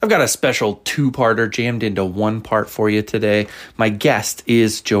I've got a special two-parter jammed into one part for you today. My guest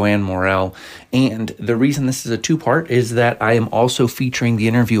is Joanne Morrell, and the reason this is a two-part is that I am also featuring the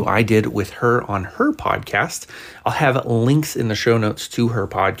interview I did with her on her podcast. I'll have links in the show notes to her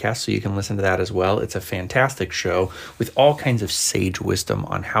podcast so you can listen to that as well. It's a fantastic show with all kinds of sage wisdom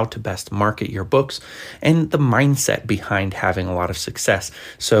on how to best market your books and the mindset behind having a lot of success.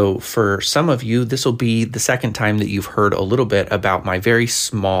 So for some of you, this will be the second time that you've heard a little bit about my very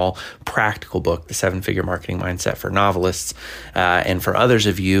small practical book, The Seven-Figure Marketing Mindset for Novelists. And for others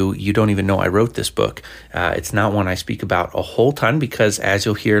of you, you don't even know I wrote this book. It's not one I speak about a whole ton because, as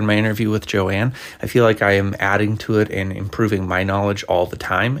you'll hear in my interview with Joanne, I feel like I am adding to it and improving my knowledge all the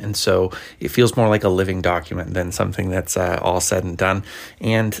time. And so it feels more like a living document than something that's all said and done.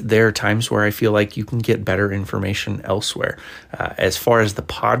 And there are times where I feel like you can get better information elsewhere. As far as the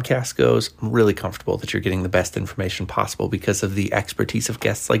podcast goes, I'm really comfortable that you're getting the best information possible because of the expertise of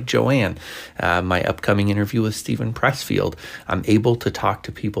guests like Joanne. My upcoming interview with Stephen Pressfield, I'm able to talk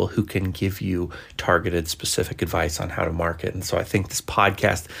to people who can give you targeted, specific advice on how to market. And so I think this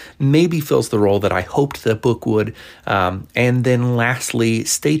podcast maybe fills the role that I hoped the book would. And then lastly,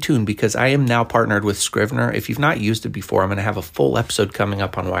 stay tuned because I am now partnered with Scrivener. If you've not used it before, I'm going to have a full episode coming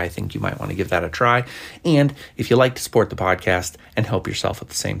up on why I think you might want to give that a try. And if you like to support the podcast and help yourself at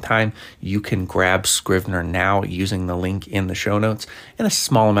the same time, you can grab Scrivener now using the link in the show notes, and a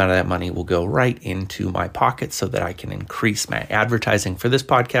small amount of that money will go right into my pocket so that I can increase my advertising for this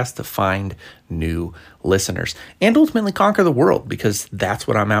podcast to find new listeners and ultimately conquer the world, because that's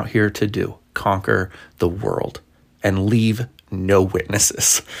what I'm out here to do, conquer the world and leave no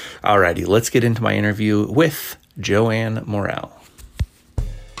witnesses. Alrighty, let's get into my interview with Joanne Morrell.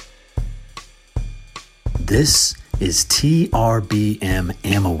 This is TRBM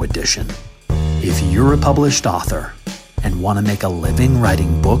Ammo Edition. If you're a published author and want to make a living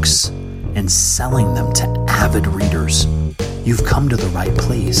writing books and selling them to avid readers, you've come to the right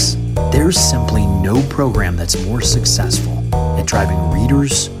place. There's simply no program that's more successful at driving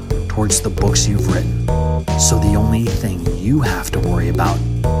readers towards the books you've written. So the only thing you have to worry about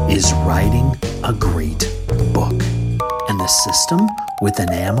is writing a great book. And the system within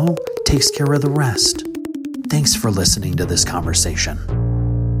Ammo takes care of the rest. Thanks for listening to this conversation.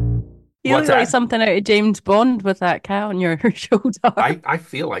 You look like something out of James Bond with that cat on your shoulder. I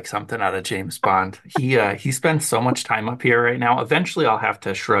feel like something out of James Bond. He spends so much time up here right now. Eventually, I'll have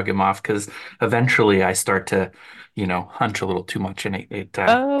to shrug him off because eventually I start to, hunch a little too much, and it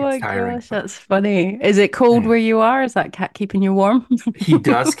Oh gets my tiring. gosh, that's funny. Is it cold where you are? Is that cat keeping you warm? He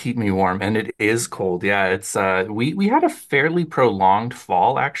does keep me warm, and it is cold. Yeah, it's we had a fairly prolonged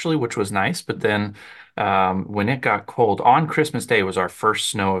fall actually, which was nice, but then when it got cold on Christmas Day was our first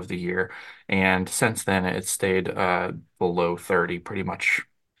snow of the year, and since then it stayed below 30 pretty much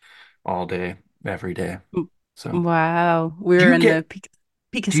all day, every day. So Wow, do we're you in the get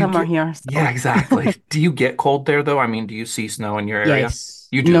peak of do you summer get here. yeah, So exactly. Do you get cold there though? I mean, do you see snow in your area? yes.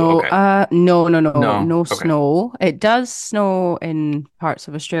 You do, No, okay. No, no okay. snow. It does snow in parts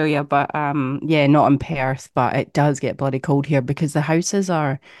of Australia, but yeah, not in Perth, but it does get bloody cold here because the houses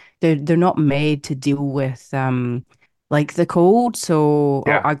are they're not made to deal with like the cold. So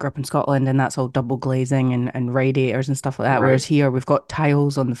Yeah, I grew up in Scotland and that's all double glazing and radiators and stuff like that. right. Whereas here we've got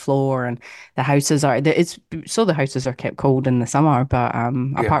tiles on the floor and the houses are it's so the houses are kept cold in the summer, but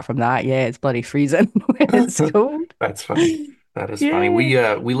Yeah. apart from that, yeah, it's bloody freezing when it's cold. That's funny. That is funny.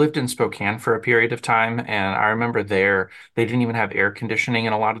 Yeah. We lived in Spokane for a period of time, and I remember there they didn't even have air conditioning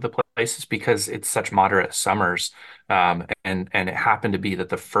in a lot of the places because it's such moderate summers. And it happened to be that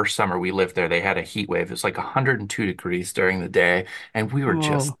the first summer we lived there, they had a heat wave. It was like 102 degrees during the day, and we were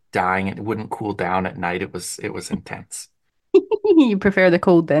just Oh, dying. It wouldn't cool down at night. It was intense. you prefer the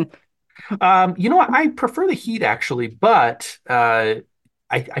cold then? You know what? I prefer the heat actually, but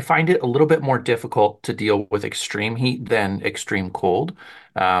I find it a little bit more difficult to deal with extreme heat than extreme cold.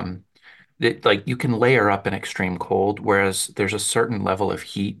 Um, like you can layer up an extreme cold, whereas there's a certain level of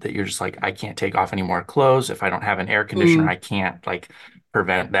heat that you're just like, I can't take off any more clothes. If I don't have an air conditioner, Mm, I can't like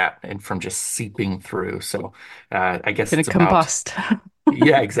prevent that and from just seeping through. So I guess gonna it's about combust.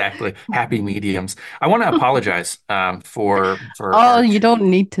 yeah, exactly. Happy mediums. I want to apologize for Oh, our you don't two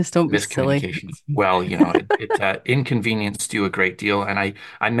need to. Don't be silly. miscommunications. Well, it inconvenienced you a great deal, and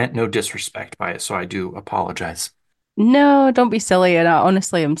I meant no disrespect by it, so I do apologize. No, don't be silly. And I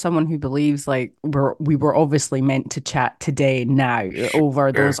honestly am someone who believes like we were obviously meant to chat today now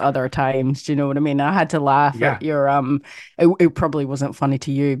over those Sure. other times. Do you know what I mean? I had to laugh at Yeah. your it probably wasn't funny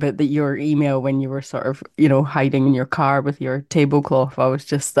to you, but that your email when you were sort of, hiding in your car with your tablecloth.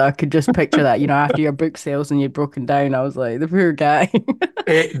 I could just picture that, after your book sales and you'd broken down. I was like, the poor guy.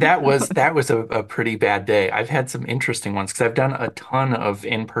 That was a pretty bad day. I've had some interesting ones because I've done a ton of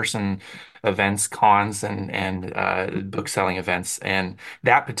in-person events, cons, and book selling events, and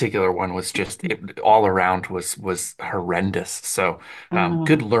that particular one was just all around was horrendous. So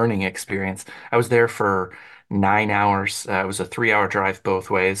good Oh, learning experience. I was there for 9 hours. It was a 3-hour drive both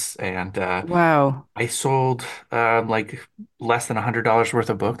ways, and wow. I sold like less than $100 worth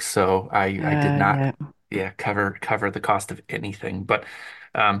of books, so I did not, Yeah. yeah, cover the cost of anything. But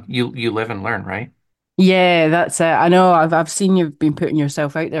you live and learn, right? Yeah, that's it. I know I've seen you've been putting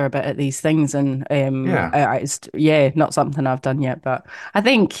yourself out there a bit at these things and Yeah, it's yeah, not something I've done yet, but I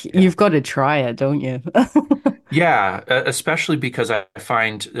think yeah. you've got to try it, don't you? Yeah, especially because I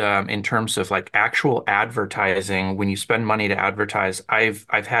find in terms of like actual advertising, when you spend money to advertise, I've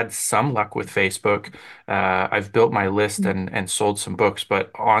had some luck with Facebook. I've built my list and sold some books, but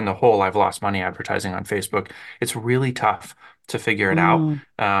on the whole, I've lost money advertising on Facebook. It's really tough to figure it out.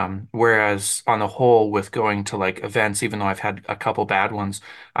 Mm. Whereas on the whole, with going to like events, even though I've had a couple bad ones,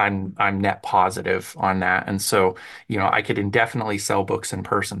 I'm net positive on that, and so I could indefinitely sell books in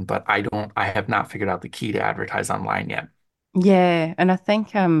person, but I have not figured out the key to advertise online yet. Yeah, and I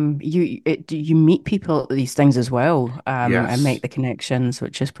think you meet people at these things as well, and make Yes. the connections,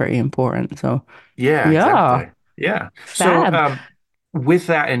 which is pretty important. So Yeah, yeah, exactly. Yeah. So, fab. with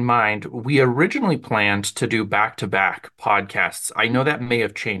that in mind, we originally planned to do back-to-back podcasts. I know that may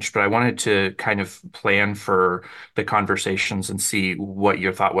have changed, but I wanted to kind of plan for the conversations and see what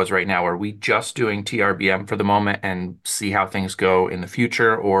your thought was right now. Are we just doing TRBM for the moment and see how things go in the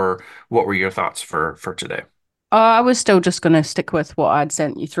future, or what were your thoughts for today? I was still just gonna stick with what I'd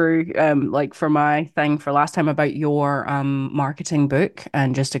sent you through, like for my thing for last time about your marketing book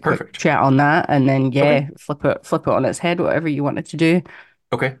and just a quick Perfect. chat on that, and then Okay. yeah, flip it on its head, whatever you wanted to do.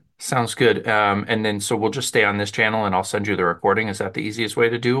 Okay, sounds good. And then so we'll just stay on this channel and I'll send you the recording. Is that the easiest way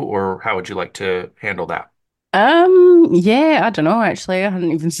to do, or how would you like to handle that? Yeah, I don't know actually. I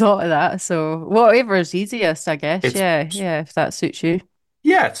hadn't even thought of that. So whatever is easiest, I guess. It's Yeah, yeah, if that suits you.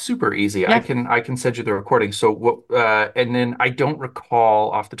 Yeah, it's super easy. I Yeah, can I can send you the recording. So what and then I don't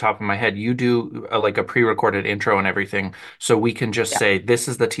recall off the top of my head. You do like a pre-recorded intro and everything. So we can just yeah. say this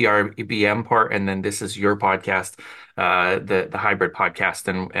is the TRBM part and then this is your podcast, the hybrid podcast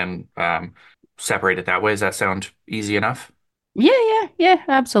and separate it that way. Does that sound easy enough? Yeah, yeah, yeah,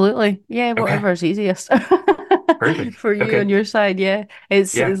 absolutely. Yeah, Okay, whatever's easiest perfect. for you Okay. on your side. Yeah,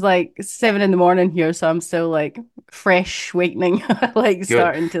 it's Yeah, it's like 7 in the morning here, so I'm still like fresh wakening, like good.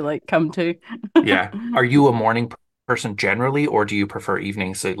 starting to like come to. Yeah. Are you a morning person generally, or do you prefer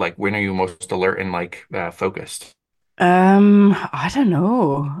evenings? So, like, when are you most alert and like focused? I don't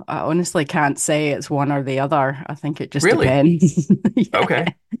know. I honestly can't say it's one or the other. I think it just Really? depends.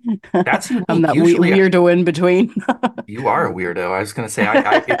 Okay. Yeah, That's I'm unique. that Usually, weirdo in between. you are a weirdo. I was going to say,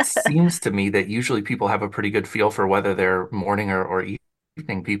 it seems to me that usually people have a pretty good feel for whether they're morning or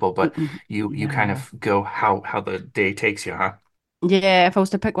evening people, but you kind Yeah. of go how the day takes you, huh? Yeah, if I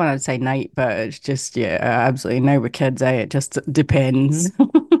was to pick one, I'd say night, but it's just, yeah, absolutely. Now with kids, it just depends.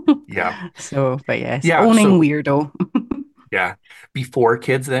 Yeah. So, but yes, Yeah. owning So, weirdo. yeah. Before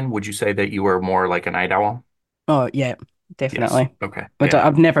kids, then, would you say that you were more like a night owl? Oh, yeah, Yes. definitely. Okay. But Yeah.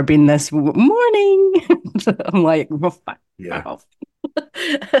 I've never been this morning. I'm like, well, fuck Yeah. off.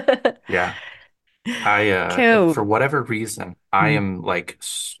 Yeah. For Cool. whatever reason, I Mm. am like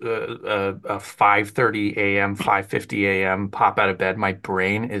a 5:30 a.m., 5:50 a.m. pop out of bed. My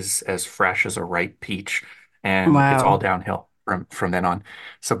brain is as fresh as a ripe peach, and it's all Wow. downhill from then on.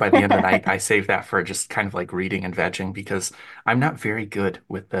 So by the end of the night, I save that for just kind of like reading and vegging because I'm not very good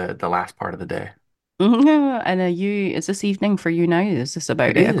with the last part of the day. And is this evening for you now? Is this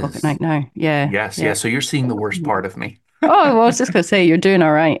about It 8 o'clock at is. night now? Yeah, Yes, yeah. yes. So you're seeing the worst part of me. Oh, well, I was just gonna say you're doing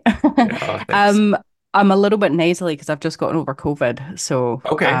all right. Yeah, oh, thanks. Um, I'm a little bit nasally because I've just gotten over COVID. So,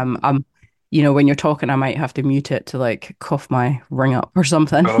 Okay. when you're talking, I might have to mute it to like cough my ring up or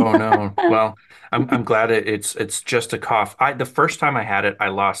something. Oh no. Well, I'm glad it's just a cough. The first time I had it, I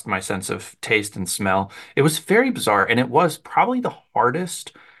lost my sense of taste and smell. It was very bizarre, and it was probably the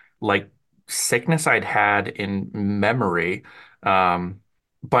hardest like sickness I'd had in memory. Um,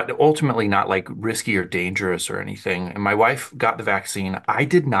 but ultimately not like risky or dangerous or anything. And my wife got the vaccine. I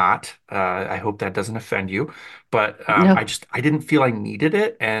did not. I hope that doesn't offend you, but No. I didn't feel I needed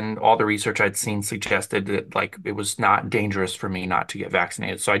it, and all the research I'd seen suggested that like it was not dangerous for me not to get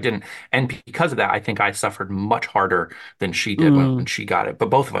vaccinated. So I didn't, and because of that, I think I suffered much harder than she did when Mm. she got it. But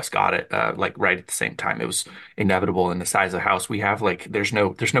both of us got it like right at the same time. It was inevitable in the size of the house we have. Like there's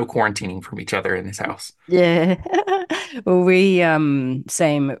no quarantining from each other in this house. Yeah. Well, we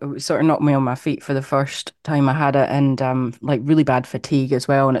same, it sort of knocked me on my feet for the first time I had it, and like really bad fatigue as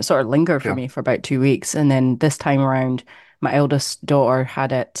well, and it sort of lingered for Yeah. me for about 2 weeks, and then this time around my eldest daughter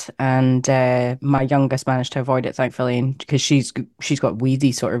had it, and my youngest managed to avoid it, thankfully, and because she's got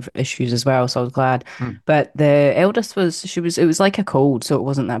wheezy sort of issues as well, so I was glad. Mm. But the eldest was she was it was like a cold, so it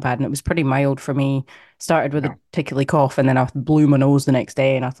wasn't that bad, and it was pretty mild for me. Started with a Yeah. tickly cough, and then I blew my nose the next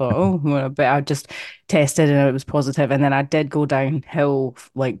day, and I thought, oh, well, but I just tested and it was positive. And then I did go downhill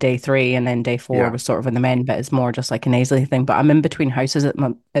like day three, and then day four Yeah. was sort of in the men, but it's more just like a nasally thing. But I'm in between houses at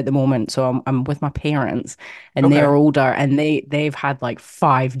the moment, so I'm with my parents, and they're Okay. older, and they've had like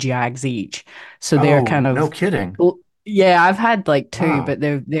five Jags each, so they're Oh, kind no of kidding. yeah. I've had like two, Wow. but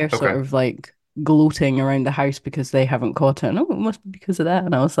they're sort Okay. of like gloating around the house because they haven't caught it. And, oh, it must be because of that.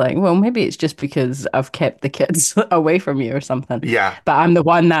 And I was like, well, maybe it's just because I've kept the kids away from you or something. Yeah. But I'm the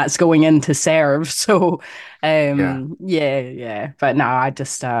one that's going in to serve. So, Yeah. yeah, yeah. But no,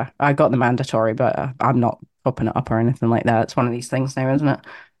 I got the mandatory, but I'm not topping it up or anything like that. It's one of these things now, isn't it?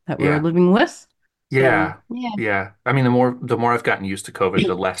 That we're Yeah. living with. So, Yeah. yeah. Yeah. I mean, the more I've gotten used to COVID,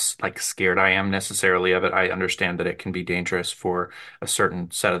 the less like scared I am necessarily of it. I understand that it can be dangerous for a certain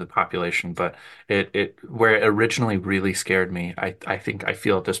set of the population, but it where it originally really scared me, I think I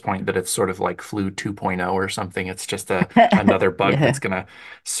feel at this point that it's sort of like flu 2.0 or something. It's just another bug Yeah. that's gonna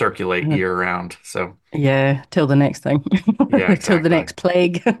circulate year round. So Yeah, till the next thing, yeah, till the exactly. next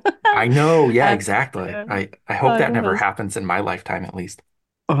plague. I know. Yeah, Uh, exactly. yeah, I hope I that know. never happens in my lifetime at least.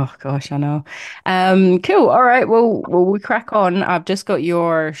 Oh gosh, I know. Cool. All right. Well, we crack on. I've just got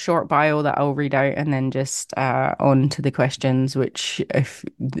your short bio that I'll read out, and then just on to the questions. Which, if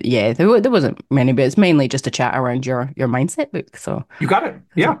yeah, there wasn't many, but it's mainly just a chat around your mindset book. So, You got it.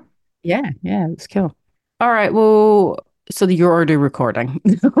 is Yeah. it? Yeah, yeah, it's cool. All right. Well, so you're already recording.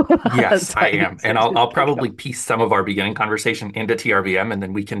 Yes, So I I need am. to And I'll just pick probably up. piece some of our beginning conversation into TRBM and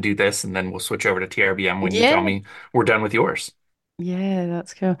then we can do this and then we'll switch over to TRBM when you tell Yeah. me we're done with yours. Yeah,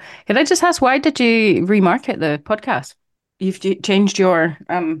 that's cool. Can I just ask, why did you remarket the podcast? You've changed your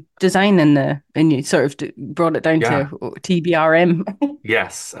design in the and you sort of brought it down to Yeah. TBRM.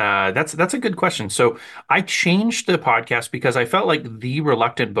 Yes. That's a good question. So I changed the podcast because I felt like the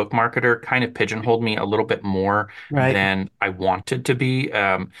reluctant book marketer kind of pigeonholed me a little bit more Right. than I wanted to be.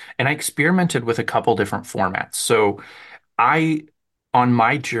 And I experimented with a couple different formats. So I, on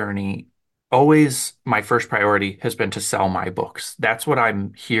my journey, always my first priority has been to sell my books. That's what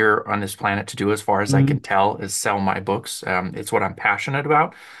I'm here on this planet to do, as far as I Mm, can tell, is sell my books. It's what I'm passionate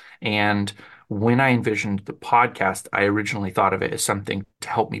about. And when I envisioned the podcast, I originally thought of it as something to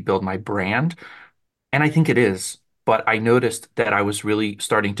help me build my brand. And I think it is. But I noticed that I was really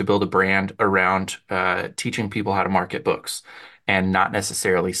starting to build a brand around teaching people how to market books and not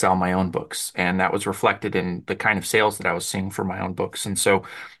necessarily sell my own books. And that was reflected in the kind of sales that I was seeing for my own books. And so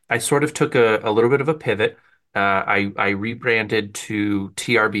I sort of took a little bit of a pivot. I rebranded to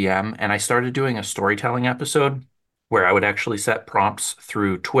TRBM and I started doing a storytelling episode where I would actually set prompts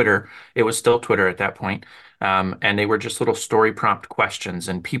through Twitter. It was still Twitter at that point, and they were just little story prompt questions,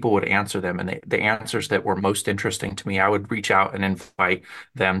 and people would answer them. And the answers that were most interesting to me, I would reach out and invite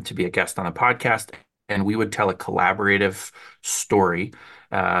them to be a guest on the podcast. And we would tell a collaborative story,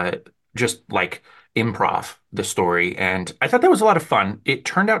 uh, just like improv the story. And I thought that was a lot of fun. It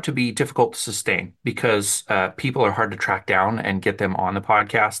turned out to be difficult to sustain because people are hard to track down and get them on the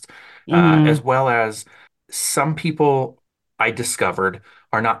podcast, as mm, well as some people I discovered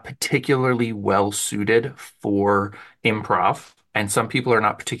are not particularly well suited for improv, and some people are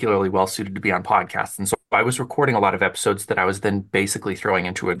not particularly well suited to be on podcasts. And so I was recording a lot of episodes that I was then basically throwing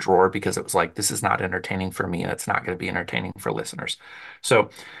into a drawer because it was like, this is not entertaining for me, and it's not going to be entertaining for listeners. So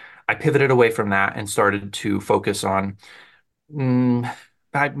I pivoted away from that and started to focus on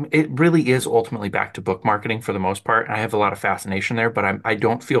it really is ultimately back to book marketing for the most part. I have a lot of fascination there, but I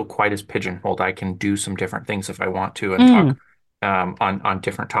don't feel quite as pigeonholed. I can do some different things if I want to and mm. talk on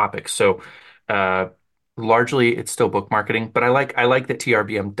different topics. So uh, largely, it's still book marketing, but I like that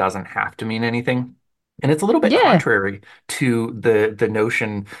TRBM doesn't have to mean anything. And it's a little bit Yeah. contrary to the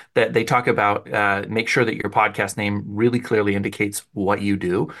notion that they talk about. Make sure that your podcast name really clearly indicates what you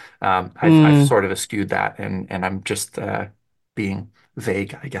do. I've Mm, sort of eschewed that, and I'm just being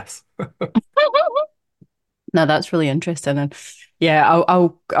vague, I guess. No, that's really interesting, and yeah,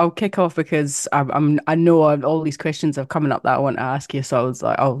 I'll kick off because I know all these questions are coming up that I want to ask you, so I was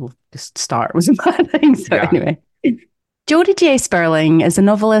like, I'll just start with my thing. So Yeah. anyway, Jody J. Sperling is a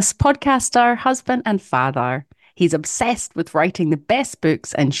novelist, podcaster, husband, and father. He's obsessed with writing the best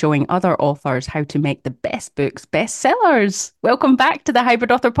books and showing other authors how to make the best books bestsellers. Welcome back to the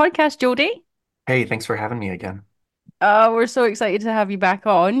Hybrid Author Podcast, Jody. Hey, thanks for having me again. We're so excited to have you back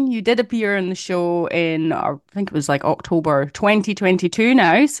on. You did appear in the show in, I think it was like October 2022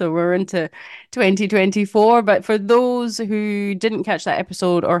 now, so we're into 2024. But for those who didn't catch that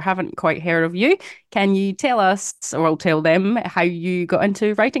episode or haven't quite heard of you, can you tell us, or I'll tell them, how you got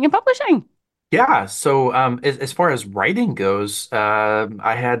into writing and publishing? Yeah, so as far as writing goes,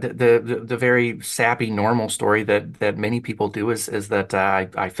 I had the very sappy normal story that many people do is that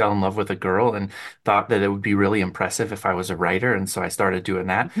I fell in love with a girl and thought that it would be really impressive if I was a writer, and so I started doing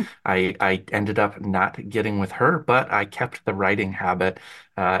that. I ended up not getting with her, but I kept the writing habit,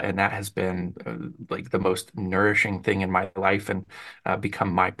 and that has been like the most nourishing thing in my life and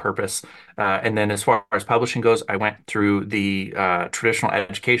become my purpose. And then as far as publishing goes, I went through the traditional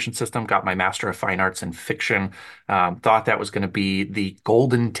education system, got my Master of Fine Arts in Fiction, thought that was going to be the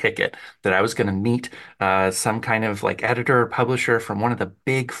golden ticket, that I was going to meet some kind of like editor or publisher from one of the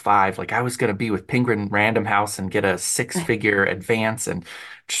big five. Like I was going to be with Penguin Random House and get a six-figure advance and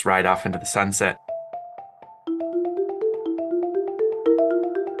just ride off into the sunset.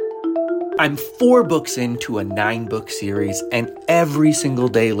 I'm 4 books into a 9 book series, and every single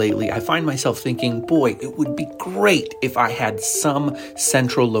day lately, I find myself thinking, boy, it would be great if I had some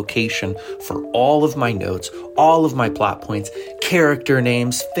central location for all of my notes, all of my plot points, character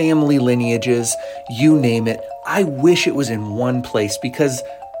names, family lineages, you name it. I wish it was in one place because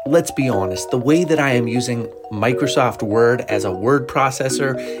let's be honest, the way that I am using Microsoft Word as a word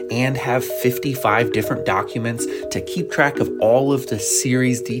processor and have 55 different documents to keep track of all of the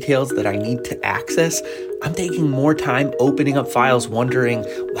series details that I need to access, I'm taking more time opening up files wondering,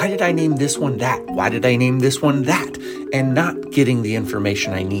 why did I name this one that? Why did I name this one that? And not getting the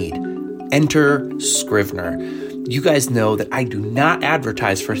information I need. Enter Scrivener. You guys know that I do not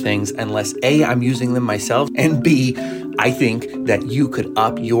advertise for things unless A, I'm using them myself, and B, I think that you could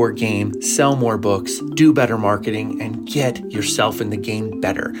up your game, sell more books, do better marketing, and get yourself in the game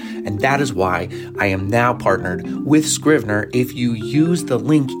better. And that is why I am now partnered with Scrivener. If you use the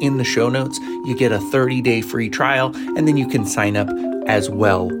link in the show notes, you get a 30-day free trial, and then you can sign up as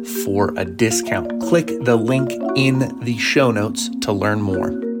well for a discount. Click the link in the show notes to learn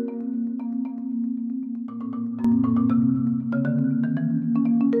more.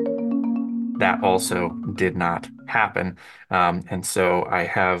 That also did not happen. And so I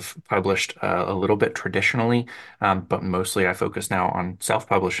have published a little bit traditionally, but mostly I focus now on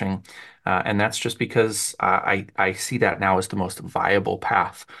self-publishing. And that's just because I see that now as the most viable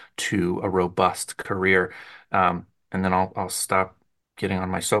path to a robust career. And then I'll stop getting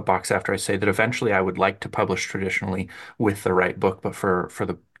on my soapbox after I say that eventually I would like to publish traditionally with the right book, but for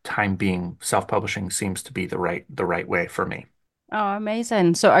the time being, self-publishing seems to be the right way for me. Oh,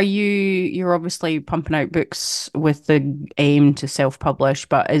 amazing. So you're obviously pumping out books with the aim to self-publish,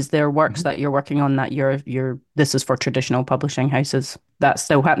 but is there works that you're working on that this is for traditional publishing houses? That's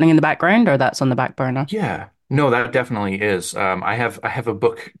still happening in the background or that's on the back burner? Yeah, no, that definitely is. I have a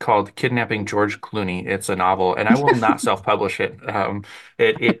book called Kidnapping George Clooney. It's a novel, and I will not self-publish it.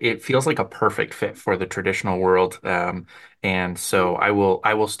 It feels like a perfect fit for the traditional world, and so I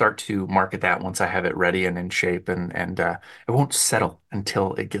will start to market that once I have it ready and in shape, and I won't settle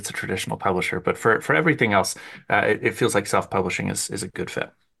until it gets a traditional publisher. But for everything else, it feels like self-publishing is a good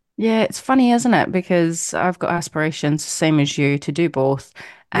fit. Yeah, it's funny, isn't it? Because I've got aspirations, same as you, to do both.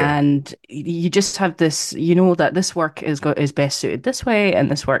 Yeah, And you just have this, that this work is best suited this way,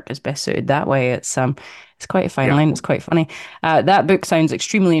 and this work is best suited that way. It's quite a fine yeah. line. It's quite funny. That book sounds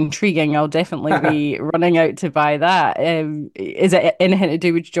extremely intriguing. I'll definitely be running out to buy that. Is it anything to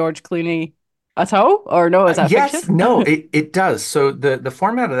do with George Clooney at all, or no? Is that fiction? Yes, no, it does. So the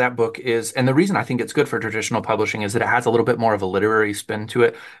format of that book is, and the reason I think it's good for traditional publishing is that it has a little bit more of a literary spin to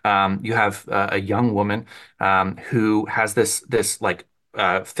it. You have a young woman who has this like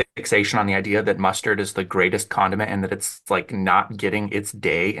fixation on the idea that mustard is the greatest condiment and that it's like not getting its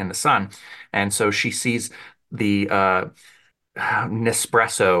day in the sun, and so she sees the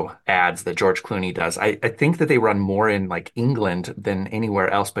Nespresso ads that George Clooney does. I think that they run more in like England than anywhere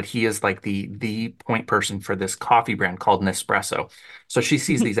else, but he is like the point person for this coffee brand called Nespresso. So she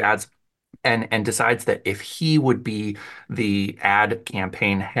sees these ads and decides that if he would be the ad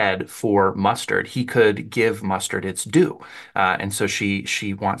campaign head for Mustard, he could give Mustard its due. And so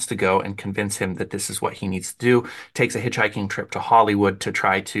she wants to go and convince him that this is what he needs to do. Takes a hitchhiking trip to Hollywood to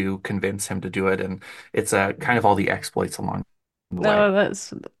try to convince him to do it, and it's kind of all the exploits along the way. No,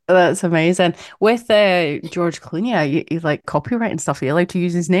 that's amazing. With George Clooney, you like copyright and stuff. Are you allowed to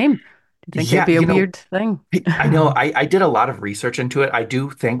use his name? Do you think it'd Yeah, be a weird thing? I know I did a lot of research into it. I do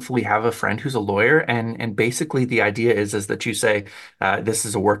thankfully have a friend who's a lawyer, and basically the idea is that you say this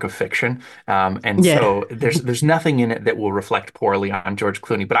is a work of fiction, and Yeah. so there's nothing in it that will reflect poorly on George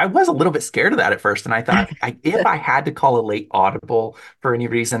Clooney. But I was a little bit scared of that at first, and I thought if I had to call a late audible for any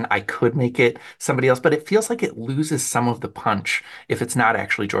reason, I could make it somebody else. But it feels like it loses some of the punch if it's not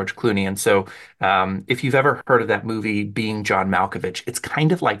actually George Clooney. And so if you've ever heard of that movie Being John Malkovich, it's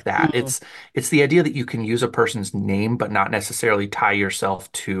kind of like that. Mm. It's the idea that you can use a person's name, but not necessarily tie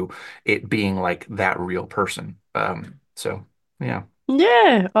yourself to it being like that real person. So yeah.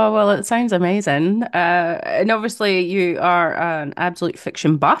 Yeah. Oh, well, it sounds amazing. And obviously you are an absolute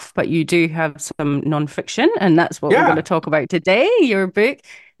fiction buff, but you do have some non-fiction, and that's what we're going to Yeah. talk about today. Your book,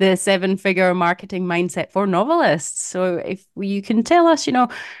 The Seven-Figure Marketing Mindset for Novelists. So if you can tell us,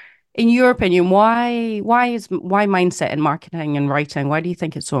 in your opinion, why mindset in marketing and writing? Why do you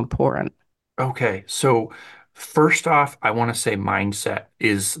think it's so important? Okay. So first off, I want to say mindset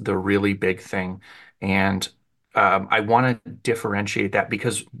is the really big thing. And I want to differentiate that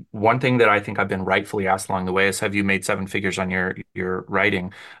because one thing that I think I've been rightfully asked along the way is, have you made seven figures on your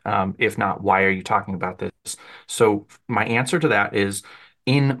writing? If not, why are you talking about this? So my answer to that is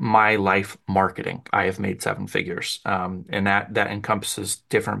in my life marketing, I have made seven figures. And that encompasses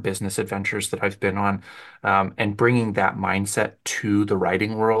different business adventures that I've been on, and bringing that mindset to the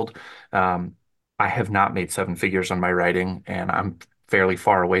writing world. Um, I have not made seven figures on my writing, and I'm fairly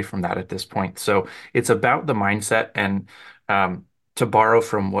far away from that at this point. So it's about the mindset. And to borrow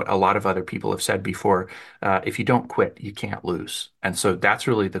from what a lot of other people have said before, if you don't quit, you can't lose. And so that's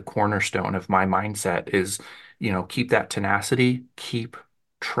really the cornerstone of my mindset is, keep that tenacity, keep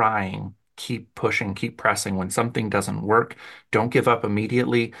trying, keep pushing, keep pressing. When something doesn't work, don't give up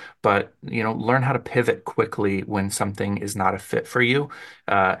immediately, but learn how to pivot quickly when something is not a fit for you.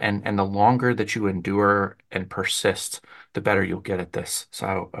 And the longer that you endure and persist, the better you'll get at this.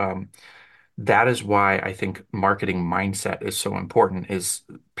 So that is why I think marketing mindset is so important, is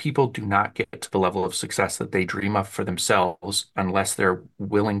people do not get to the level of success that they dream of for themselves unless they're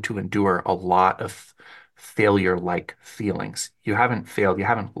willing to endure a lot of failure-like feelings. You haven't failed, you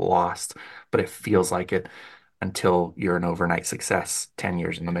haven't lost, but it feels like it until you're an overnight success 10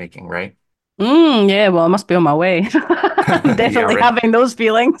 years in the making, right? Yeah, well, I must be on my way. I'm Yeah, definitely right. having those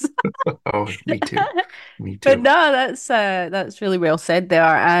feelings. Oh, me too. Me But too. no, that's really well said there.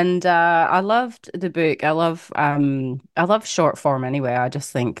 And I loved the book. I love short form anyway. I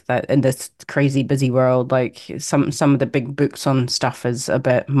just think that in this crazy busy world, like some of the big books on stuff is a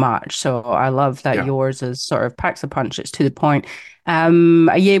bit much. So I love that Yeah. yours is sort of packs a punch, it's to the point. Are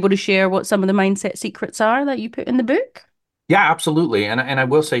you able to share what some of the mindset secrets are that you put in the book? Yeah, absolutely. And I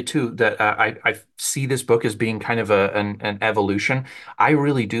will say too that I see this book as being kind of an evolution. I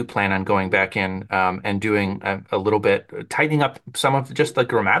really do plan on going back in and doing a little bit, tightening up some of just the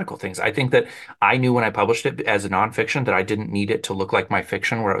grammatical things. I think that I knew when I published it as a nonfiction that I didn't need it to look like my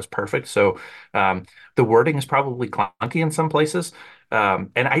fiction where it was perfect. So um, the wording is probably clunky in some places. And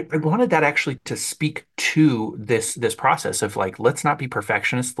I wanted that actually to speak to this process of like, let's not be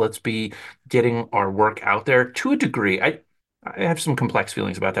perfectionists. Let's be getting our work out there to a degree. I have some complex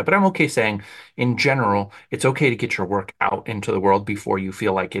feelings about that, but I'm okay saying in general, it's okay to get your work out into the world before you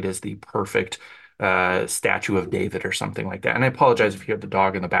feel like it is the perfect statue of David or something like that. And I apologize if you have the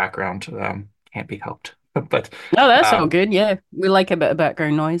dog in the background. Can't be helped. But No, that's all um, good. Yeah, we like a bit of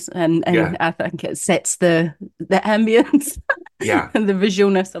background noise, and yeah, I think it sets the ambience yeah, and the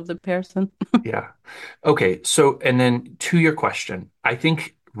visualness of the person. yeah. Okay, so and then to your question, I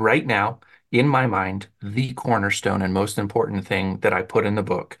think right now, in my mind, the cornerstone and most important thing that I put in the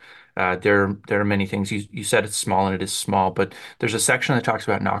book, there are many things. You said it's small and it is small, but there's a section that talks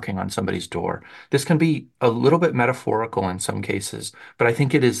about knocking on somebody's door. This can be a little bit metaphorical in some cases, but I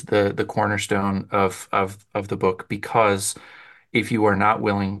think it is the cornerstone of the book because if you are not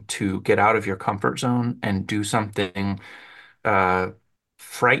willing to get out of your comfort zone and do something uh,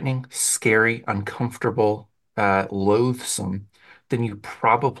 frightening, scary, uncomfortable, loathsome, then you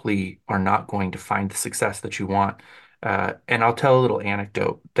probably are not going to find the success that you want. And I'll tell a little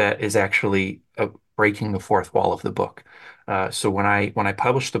anecdote that is actually breaking the fourth wall of the book. So when I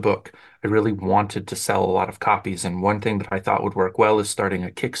published the book, I really wanted to sell a lot of copies, and one thing that I thought would work well is starting a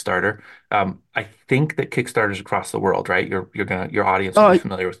Kickstarter. I think that Kickstarters across the world, right? Your audience will be Oh,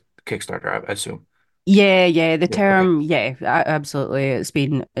 familiar with Kickstarter, I assume. yeah, yeah, the Yeah. Okay. term, yeah, absolutely.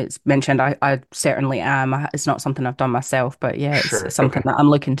 It's mentioned. I certainly am. It's not something I've done myself, but yeah, it's Sure. something Okay. that I'm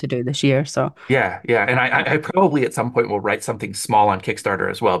looking to do this year. So, Yeah, yeah. And I probably at some point will write something small on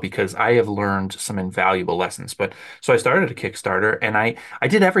Kickstarter as well because I have learned some invaluable lessons. But so I started a Kickstarter and I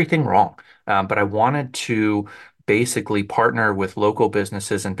did everything wrong. But I wanted to basically partner with local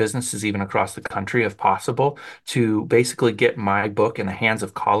businesses and businesses even across the country if possible to basically get my book in the hands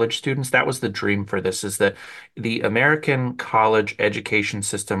of college students. That was the dream for this, is that the American college education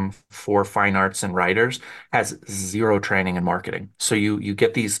system for fine arts and writers has zero training in marketing. So you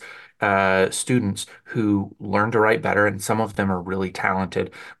get these students who learn to write better, and some of them are really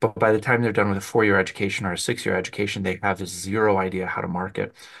talented. But by the time they're done with a 4-year education or a 6-year education, they have zero idea how to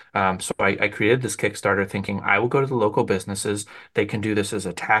market. So I created this Kickstarter thinking I will go to the local businesses. They can do this as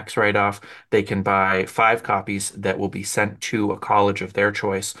a tax write-off. They can buy 5 copies that will be sent to a college of their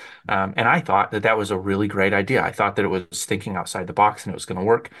choice. And I thought that that was a really great idea. I thought that it was thinking outside the box and it was going to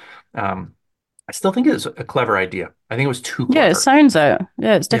work. Um, I still think it was a clever idea. I think it was too yeah, it clever. sounds it.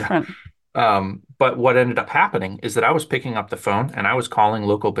 Yeah, it's Yeah. different. But what ended up happening is that I was picking up the phone and I was calling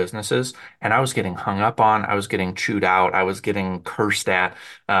local businesses and I was getting hung up on. I was getting chewed out. I was getting cursed at.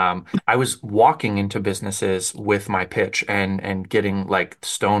 I was walking into businesses with my pitch and getting like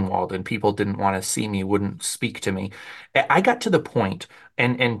stonewalled, and people didn't want to see me, wouldn't speak to me. I got to the point,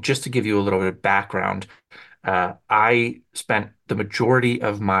 and just to give you a little bit of background, I spent the majority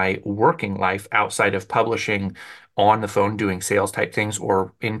of my working life outside of publishing on the phone doing sales type things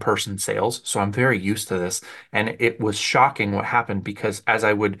or in-person sales. So I'm very used to this. And it was shocking what happened because as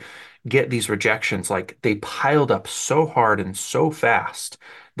I would get these rejections, like they piled up so hard and so fast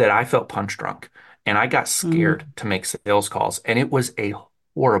that I felt punch drunk. And I got scared Mm. to make sales calls. And it was a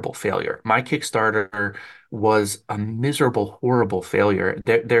horrible failure. My Kickstarter was a miserable, horrible failure.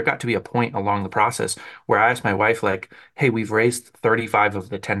 There got to be a point along the process where I asked my wife, like, hey, we've raised 35 of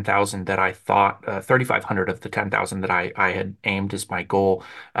the 10,000 that I thought, 3,500 of the 10,000 that I had aimed as my goal.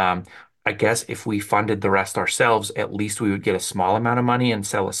 Um, I guess if we funded the rest ourselves, at least we would get a small amount of money and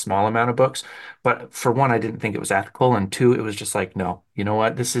sell a small amount of books. But for one, I didn't think it was ethical. And two, it was just like, no, you know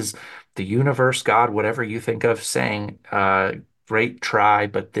what? This is the universe, God, whatever you think of saying, great try,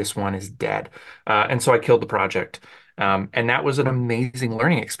 but this one is dead. And so I killed the project. And that was an amazing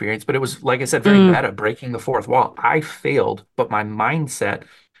learning experience. But it was, like I said, very Mm. meta, breaking the fourth wall. I failed, but my mindset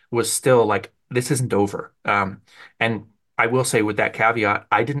was still like, this isn't over. And I will say, with that caveat,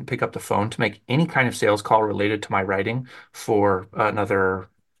 I didn't pick up the phone to make any kind of sales call related to my writing for another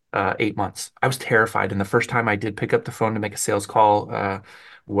 8 months. I was terrified. And the first time I did pick up the phone to make a sales call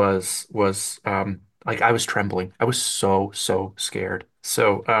was like I was trembling. I was so scared.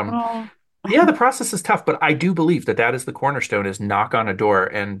 So Oh. yeah, the process is tough, but I do believe that that is the cornerstone, is knock on a door.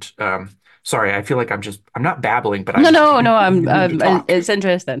 And sorry, I feel like I'm not babbling, but No, I'm no, no, giving you room to talk. it's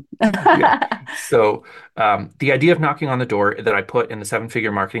interesting. Yeah. So the idea of knocking on the door that I put in the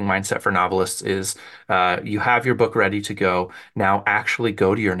 7-figure marketing mindset for novelists is you have your book ready to go. Now actually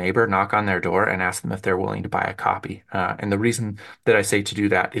go to your neighbor, knock on their door, and ask them if they're willing to buy a copy. And the reason that I say to do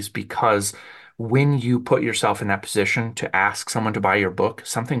that is because when you put yourself in that position to ask someone to buy your book,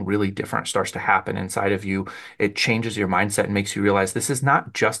 something really different starts to happen inside of you. It changes your mindset and makes you realize this is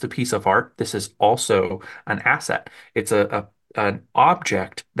not just a piece of art. This is also an asset. It's an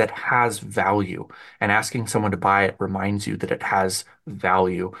object that has value, and asking someone to buy it reminds you that it has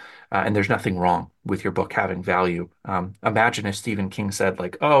value. And there's nothing wrong with your book having value. Imagine if Stephen King said,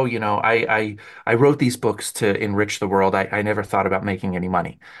 like, "Oh, I wrote these books to enrich the world. I never thought about making any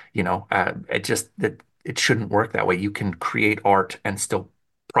money." It just that it shouldn't work that way. You can create art and still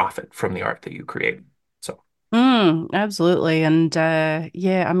profit from the art that you create. So, Absolutely. And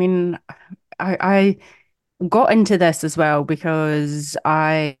yeah, I mean, I got into this as well because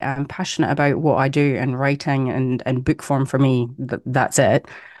I am passionate about what I do, and writing and book form for me, that's it.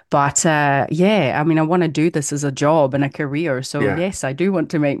 But yeah, I mean, I want to do this as a job and a career. So yeah, yes, I do want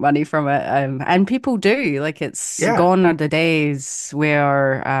to make money from it. And people do. Like, it's yeah. gone are the days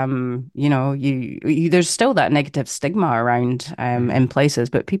where there's still that negative stigma around Mhm. in places,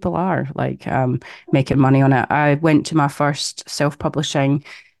 but people are like making money on it. I went to my first self-publishing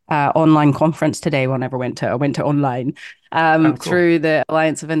online conference today. Well, I never went to. I went to online Oh, cool. through the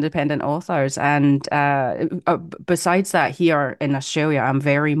Alliance of Independent Authors, and besides that, here in Australia, I'm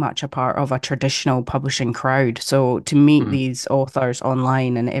very much a part of a traditional publishing crowd. So to meet Mm, these authors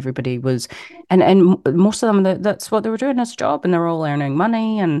online, and everybody was, and most of them that's what they were doing as a job, and they're all earning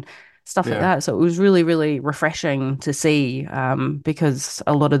money and stuff like yeah, that. So it was really, really refreshing to see, because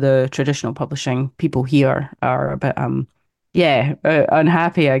a lot of the traditional publishing people here are a bit yeah,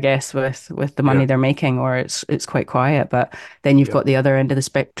 unhappy, I guess, with the money yeah, they're making, or it's quite quiet. But then you've yeah. got the other end of the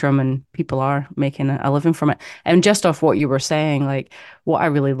spectrum, and people are making a living from it. And just off what you were saying, like what I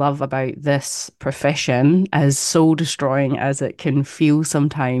really love about this profession, as soul destroying as it can feel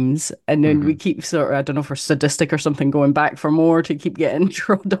sometimes, and then we Hmm. keep sort of, I don't know if we're sadistic or something, going back for more to keep getting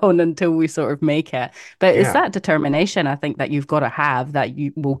trod on until we sort of make it. But it's Yeah, that determination, I think, that you've got to have that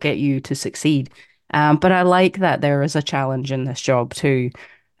you will get you to succeed. But I like that there is a challenge in this job too.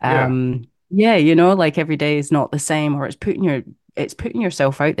 yeah, Yeah, like every day is not the same, or it's putting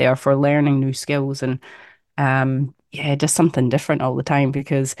yourself out there for learning new skills, and yeah, just something different all the time.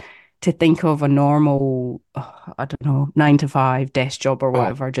 Because to think of a normal, I don't know, 9 to 5 desk job or oh,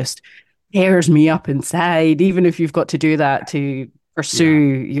 whatever just tears me up inside. Even if you've got to do that to pursue yeah,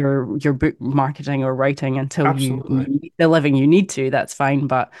 your book marketing or writing until you absolutely. make the living you need to, that's fine.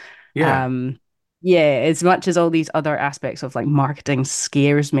 But Yeah. um, yeah, as much as all these other aspects of like marketing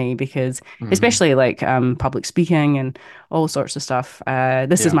scares me, because Hmm. especially like public speaking and all sorts of stuff.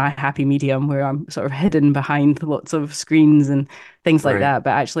 This is Yeah, my happy medium where I'm sort of hidden behind lots of screens and things like right. that.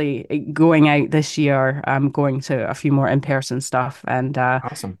 But actually, going out this year, I'm going to a few more in-person stuff, and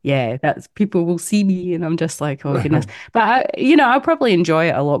Awesome. yeah, that's people will see me, and I'm just like, oh goodness. But I'll probably enjoy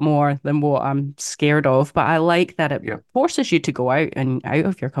it a lot more than what I'm scared of. But I like that it Yeah, forces you to go out and out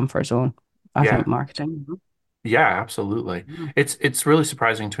of your comfort zone. I think yeah. marketing. Yeah, absolutely. It's really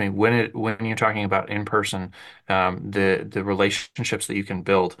surprising to me when you're talking about in person, the relationships that you can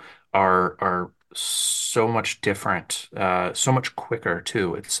build are so much different, so much quicker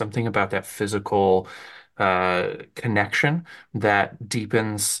too. It's something about that physical connection that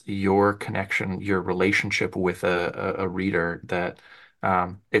deepens your connection, your relationship with a reader that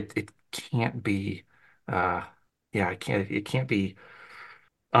it can't be yeah, it can't be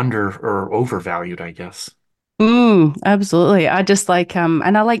under or overvalued, I guess. Absolutely. I just like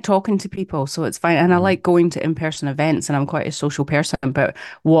and I like talking to people, so it's fine. And I Mhm. like going to in-person events, and I'm quite a social person, but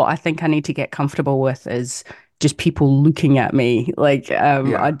what I think I need to get comfortable with is just people looking at me. Like I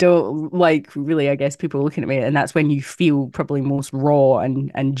Yeah. don't like really, I guess, people looking at me, and that's when you feel probably most raw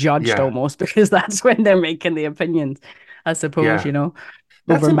and judged Yeah. almost because that's when they're making the opinions, I suppose, Yeah.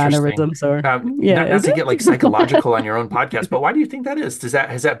 That's over interesting. mannerisms or yeah, Not is to get like it? psychological on your own podcast, but why do you think that is?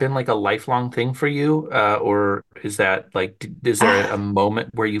 Has that been like a lifelong thing for you? Or is that like, is there a moment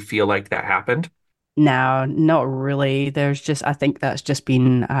where you feel like that happened? No, not really. There's just, I think that's just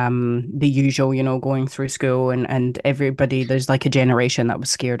been the usual, going through school, and everybody, there's like a generation that was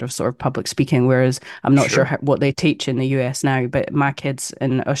scared of sort of public speaking, whereas I'm not sure Sure. what they teach in the US now, but my kids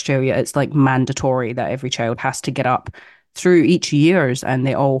in Australia, it's like mandatory that every child has to get up through each years, and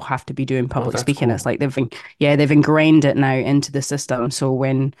they all have to be doing Oh, public that's speaking. It's cool. like yeah, they've ingrained it now into the system. So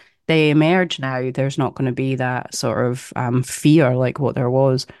when they emerge now, there's not going to be that sort of fear like what there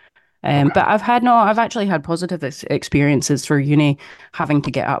was. Okay. But I've actually had positive experiences through uni, having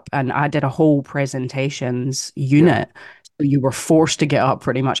to get up, and I did a whole presentations Yeah. unit. So you were forced to get up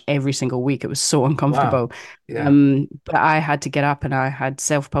pretty much every single week. It was so Wow. uncomfortable. Yeah. But I had to get up, and I had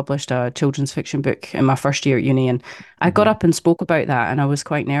self-published a children's fiction book in my first year at uni, and I got Hmm. up and spoke about that, and I was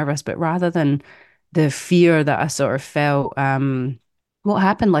quite nervous. But rather than the fear that I sort of felt, what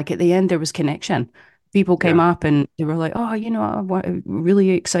happened, like at the end, there was connection. People came Yeah. up and they were like, "Oh, I'm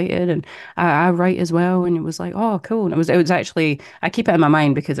really excited, and I write as well." And it was like, "Oh, cool." And it was actually, I keep it in my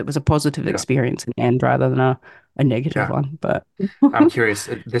mind because it was a positive Yeah. experience in the end rather than a negative Yeah. one. But I'm curious.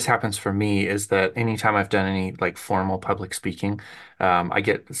 This happens for me is that anytime I've done any like formal public speaking, I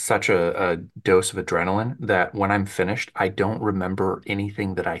get such a dose of adrenaline that when I'm finished, I don't remember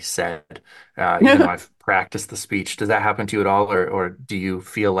anything that I said, even though I've practiced the speech. Does that happen to you at all, or do you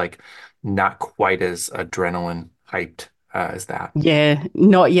feel like not quite as adrenaline hyped as that? yeah,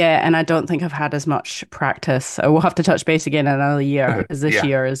 not yet. And I don't think I've had as much practice. I will have to touch base again in another year, as this Yeah,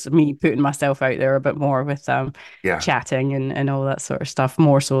 year is me putting myself out there a bit more with yeah, chatting and all that sort of stuff,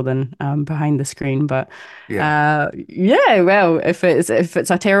 more so than behind the screen. But yeah, yeah, well, if it's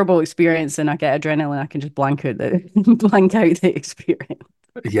a terrible experience and I get adrenaline, I can just blank out the blank out the experience.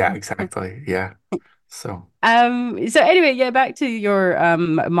 yeah, exactly. Yeah. So. So anyway, yeah, back to your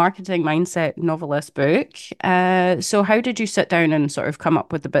marketing mindset novelist book. So how did you sit down and sort of come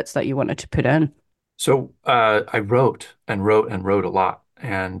up with the bits that you wanted to put in? So I wrote and wrote and wrote a lot.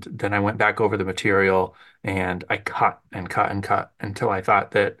 And then I went back over the material and I cut and cut and cut until I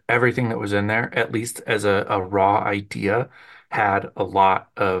thought that everything that was in there, at least as a raw idea, had a lot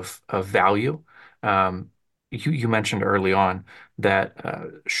of value. Um, you mentioned early on that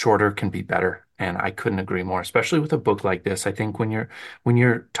shorter can be better, and I couldn't agree more, especially with a book like this. I think when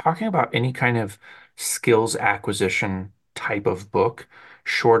you're talking about any kind of skills acquisition type of book,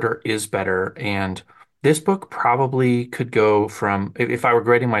 shorter is better. And this book probably could go from, if I were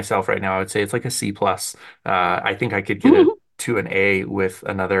grading myself right now, I would say it's like a C plus. I think I could get it to an A with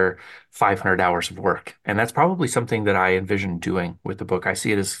another 500 hours of work. And that's probably something that I envision doing with the book. I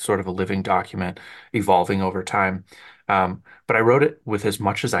see it as sort of a living document evolving over time. But I wrote it with as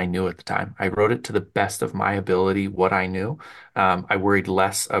much as I knew at the time. I wrote it to the best of my ability, what I knew. I worried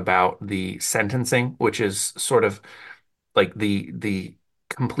less about the sentencing, which is sort of like the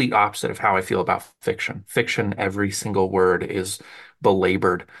complete opposite of how I feel about fiction. Fiction, every single word is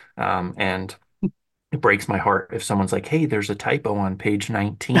belabored, and it breaks my heart if someone's like, "Hey, there's a typo on page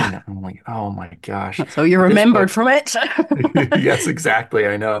 19." I'm like, "Oh my gosh." So you But this remembered book, from it. yes, exactly.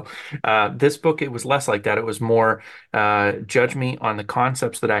 I know. This book, it was less like that. It was more, judge me on the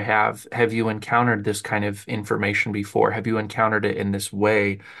concepts that I have. Have you encountered this kind of information before? Have you encountered it in this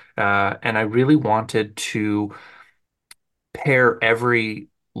way? And I really wanted to pair every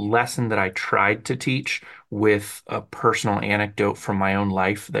lesson that I tried to teach with a personal anecdote from my own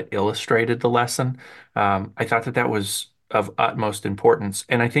life that illustrated the lesson. I thought that that was of utmost importance.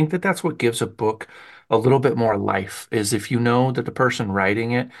 And I think that that's what gives a book a little bit more life, is if you know that the person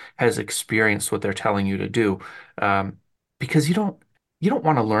writing it has experienced what they're telling you to do. Um, because you don't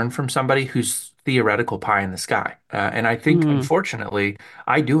want to learn from somebody who's theoretical pie in the sky. And I think, Mm, unfortunately,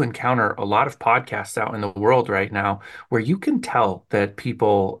 I do encounter a lot of podcasts out in the world right now where you can tell that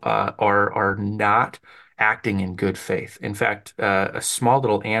people are not acting in good faith. In fact, a small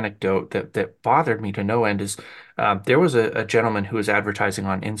little anecdote that bothered me to no end is there was a gentleman who was advertising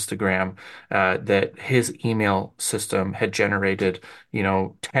on Instagram that his email system had generated,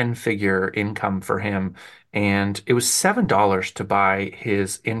 10-figure income for him. And it was $7 to buy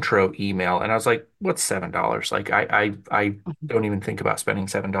his intro email. And I was like, what's $7? Like I don't even think about spending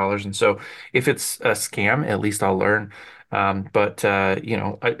 $7. And so if it's a scam, at least I'll learn. But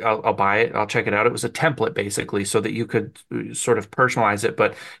I'll buy it. I'll check it out. It was a template basically, so that you could sort of personalize it,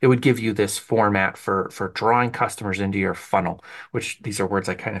 but it would give you this format for drawing customers into your funnel, which these are words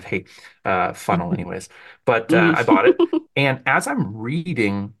I kind of hate. Funnel, anyways. But mm. I bought it, and as I'm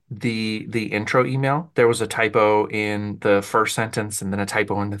reading the intro email, there was a typo in the first sentence, and then a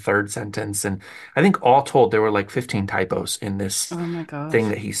typo in the third sentence, and I think all told there were like 15 typos in this Oh my thing gosh.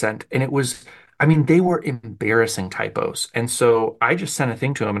 that he sent. And it was, I mean, they were embarrassing typos. And so I just sent a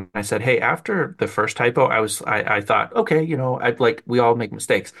thing to him and I said, "Hey, after the first typo, I thought, okay, I'd like, we all make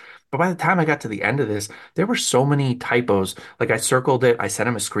mistakes. But by the time I got to the end of this, there were so many typos. Like I circled it, I sent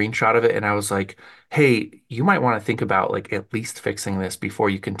him a screenshot of it, and I was like, hey, you might want to think about like at least fixing this before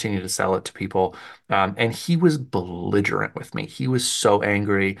you continue to sell it to people." And he was belligerent with me. He was so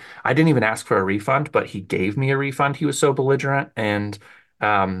angry. I didn't even ask for a refund, but he gave me a refund. He was so belligerent, and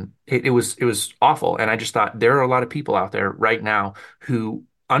it was awful. And I just thought there are a lot of people out there right now who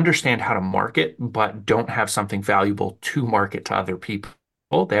understand how to market, but don't have something valuable to market to other people.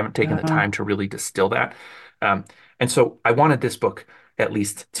 They haven't taken the Uh, time to really distill that. Um, and so I wanted this book at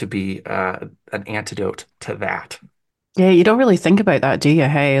least to be an antidote to that. yeah, you don't really think about that, do you?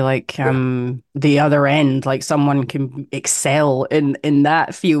 Hey, like Yeah. the other end, like someone can excel in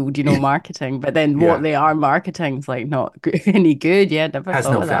that field, marketing, but then what Yeah. they are marketing is like not any good. Yeah, never Has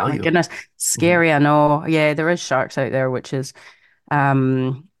thought no of that. My value. goodness, Mhm. scary. I know. Yeah, there is sharks out there, which is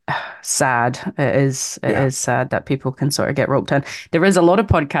um sad. It Yeah. is sad that people can sort of get roped in. There is a lot of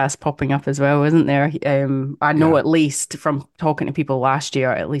podcasts popping up as well, isn't there? I know Yeah. at least from talking to people last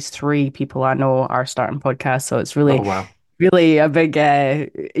year, at least three people I know are starting podcasts. So it's Oh, really, wow. really a big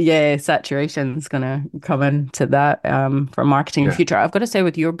yeah, saturation's gonna come into that for marketing in the Yeah. future. I've got to say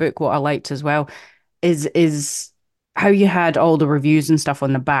with your book, what I liked as well is how you had all the reviews and stuff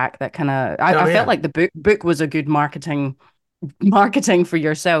on the back that kind of Oh, I felt yeah. like the book was a good marketing for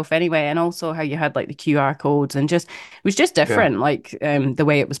yourself anyway, and also how you had like the QR codes and just it was just Yeah. different, like the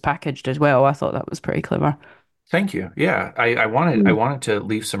way it was packaged as well. I thought that was pretty clever. Thank you. Yeah, I wanted I Mm. wanted to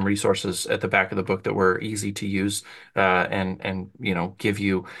leave some resources at the back of the book that were easy to use, and give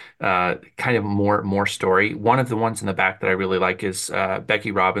you kind of more story. One of the ones in the back that I really like is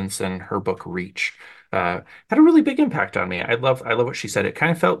Becky Robinson, her book Reach. had a really big impact on me. I love what she said. It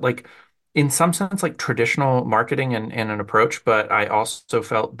kind of felt like, in some sense, like traditional marketing and an approach, but I also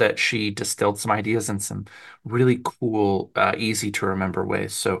felt that she distilled some ideas in some really cool, easy to remember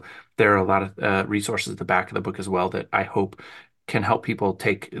ways. So there are a lot of resources at the back of the book as well that I hope can help people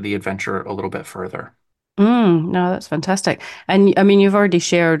take the adventure a little bit further. No, that's fantastic. And I mean, you've already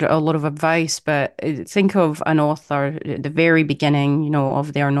shared a lot of advice, but think of an author at the very beginning,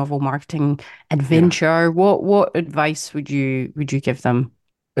 of their novel marketing Yeah. adventure. What advice would you give them?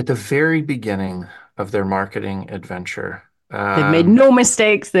 At the very beginning of their marketing adventure, They've made no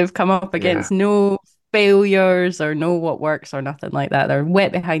mistakes. They've come up against yeah. no failures or know what works or nothing like that. They're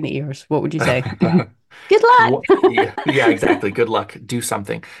wet behind the ears. What would you say? Good What, luck. yeah, yeah, exactly. Good luck. Do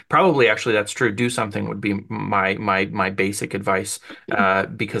something. Probably, actually, that's true. Do something would be my basic advice,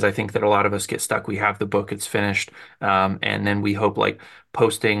 because I think that a lot of us get stuck. We have the book, it's finished, and then we hope like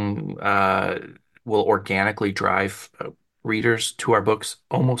posting will organically drive readers to our books.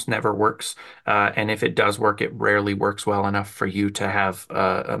 Almost never works, and if it does work, it rarely works well enough for you to have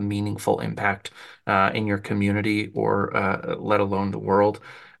a meaningful impact in your community or let alone the world.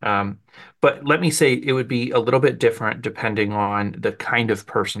 Um, but let me say it would be a little bit different depending on the kind of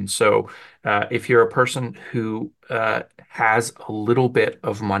person. So, if you're a person who has a little bit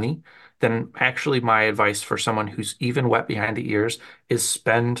of money, then actually my advice for someone who's even wet behind the ears is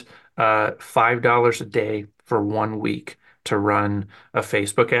spend $5 a day for 1 week to run a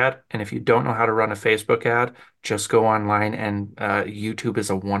Facebook ad. And if you don't know how to run a Facebook ad, just go online and YouTube is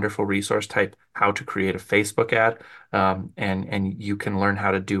a wonderful resource. Type how to create a Facebook ad, and you can learn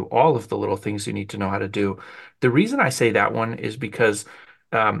how to do all of the little things you need to know how to do. The reason I say that one is because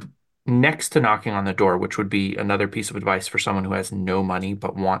next to knocking on the door, which would be another piece of advice for someone who has no money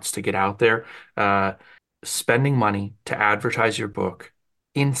but wants to get out there, uh, spending money to advertise your book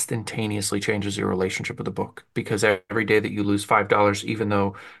instantaneously changes your relationship with the book because every day that you lose $5, even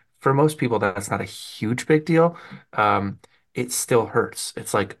though for most people that's not a huge big deal, um, it still hurts.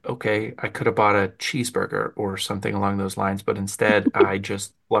 It's like, okay, I could have bought a cheeseburger or something along those lines, but instead I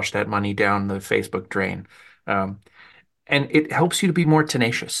just flushed that money down the Facebook drain. Um, and it helps you to be more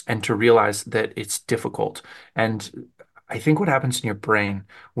tenacious and to realize that it's difficult. And I think what happens in your brain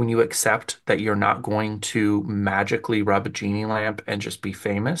when you accept that you're not going to magically rub a genie lamp and just be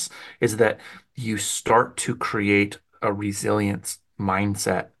famous is that you start to create a resilience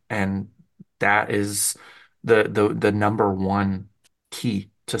mindset. And that is the number one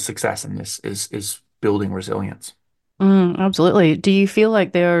key to success in this is building resilience. Absolutely. Do you feel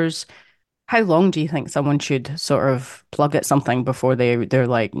like how long do you think someone should sort of plug at something before they're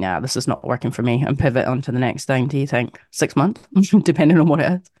like, nah, this is not working for me and pivot on to the next thing? Do you think 6 months, depending on what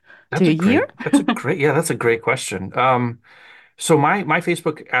it is, to a year? Yeah, that's a great question. So my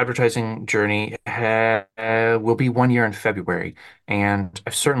Facebook advertising journey will be 1 year in February, and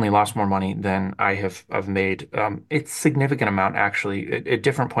I've certainly lost more money than I've made. It's significant amount actually. At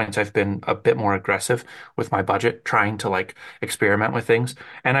different points, I've been a bit more aggressive with my budget, trying to like experiment with things.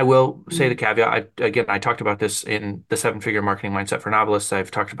 And I will say the Mm, caveat. I talked about this in the Seven Figure Marketing Mindset for Novelists. I've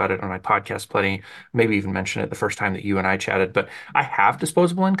talked about it on my podcast plenty. Maybe even mentioned it the first time that you and I chatted. But I have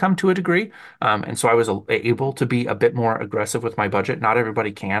disposable income to a degree. And so I was able to be a bit more aggressive with my budget. Not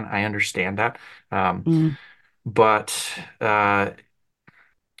everybody can. I understand that. Um, mm, but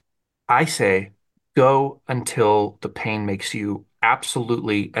I say go until the pain makes you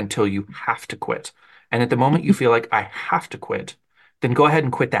absolutely until you have to quit. And at the moment you feel like I have to quit, then go ahead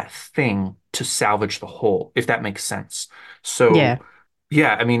and quit that thing to salvage the whole, if that makes sense. So, yeah.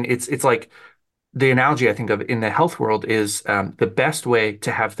 yeah, I mean, it's like the analogy I think of in the health world is the best way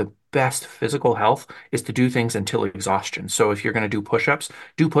to have the best physical health is to do things until exhaustion. So if you're going to do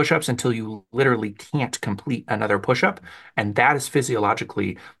push-ups until you literally can't complete another push-up. And that is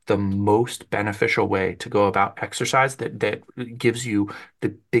physiologically the most beneficial way to go about exercise that gives you the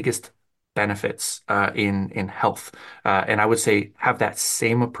biggest benefits in health. And I would say have that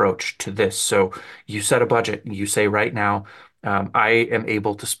same approach to this. So you set a budget. You say right now, I am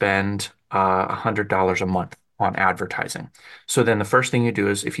able to spend $100 a month on advertising. So then the first thing you do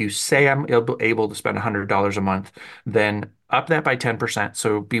is if you say I'm able to spend $100 a month, then up that by 10%.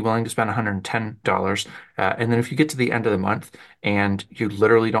 So be willing to spend $110. And then if you get to the end of the month and you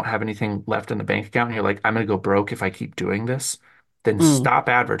literally don't have anything left in the bank account and you're like, I'm going to go broke if I keep doing this, then Mm, stop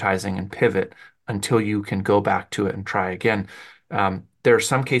advertising and pivot until you can go back to it and try again. There are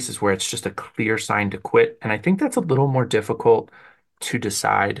some cases where it's just a clear sign to quit. And I think that's a little more difficult to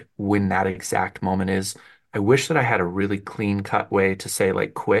decide when that exact moment is. I wish that I had a really clean cut way to say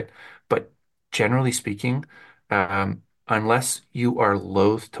like quit, but generally speaking, unless you are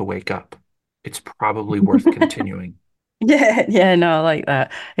loath to wake up, it's probably worth continuing. Yeah, yeah, no, I like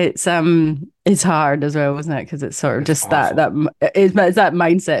that. It's hard as well, isn't it? Because it's sort of It's just awful. it's that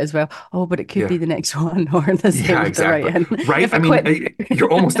mindset as well. Oh, but it could be Yeah. the next one, or the same Yeah, with the exactly. writing. Right? If I I mean, quit,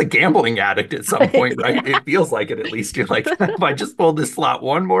 you're almost a gambling addict at some point, right? It feels like it at least. You're like, if I just pull this slot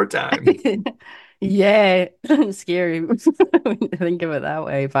one more time. yeah, scary when you think of it that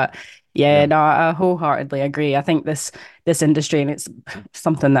way. But yeah, Yeah. no, I wholeheartedly agree. I think this industry, and it's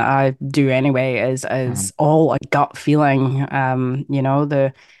something that I do anyway, is Mhm. all a gut feeling. I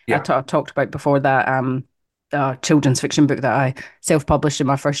Yeah. talked about before that children's fiction book that I self-published in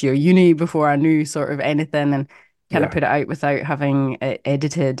my first year of uni before I knew sort of anything, and kind of Yeah. put it out without having it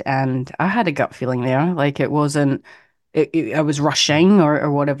edited. And I had a gut feeling there, like it wasn't. I was rushing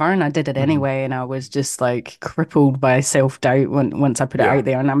or whatever, and I did it Mhm. anyway. And I was just like crippled by self-doubt once I put it Yeah. out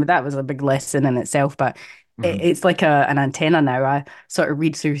there. And I mean, that was a big lesson in itself. But Mhm. it's like an antenna now. I sort of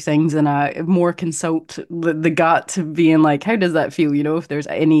read through things and I more consult the gut, being like, how does that feel? If there's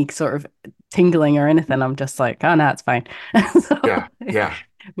any sort of tingling or anything, I'm just like, oh, no, it's fine. So Yeah. Yeah.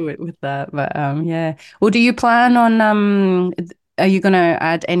 with that, but yeah. Well, do you plan on are you going to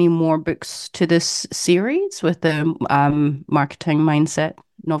add any more books to this series with the marketing mindset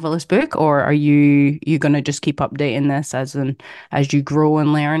novelist book, or are you going to just keep updating this as you grow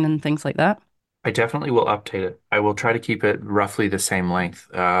and learn and things like that? I definitely will update it. I will try to keep it roughly the same length.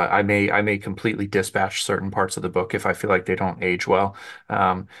 I may completely dispatch certain parts of the book if I feel like they don't age well.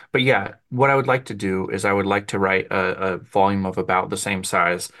 But yeah, what I would like to do is I would like to write a volume of about the same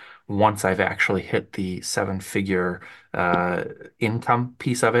size once I've actually hit the seven-figure uh, income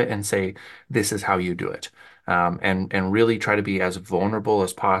piece of it and say, this is how you do it. And really try to be as vulnerable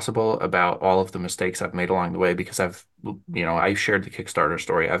as possible about all of the mistakes I've made along the way because I shared the Kickstarter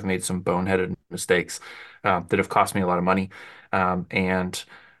story. I've made some boneheaded mistakes that have cost me a lot of money and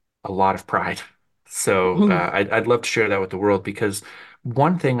a lot of pride. So I'd love to share that with the world because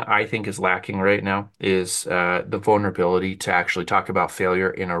one thing I think is lacking right now is the vulnerability to actually talk about failure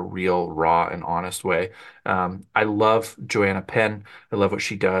in a real, raw, and honest way. I love Joanna Penn. I love what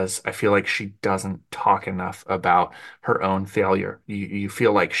she does. I feel like she doesn't talk enough about her own failure. You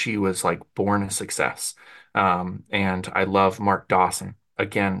feel like she was like born a success. And I love Mark Dawson.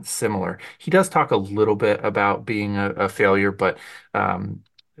 Again, similar. He does talk a little bit about being a failure, but um,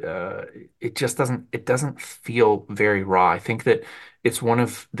 uh, it doesn't feel very raw. I think that it's one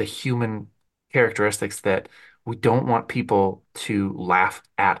of the human characteristics that we don't want people to laugh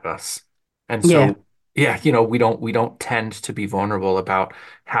at us. And Yeah. so yeah, we don't tend to be vulnerable about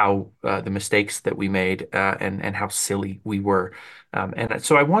how the mistakes that we made and how silly we were. And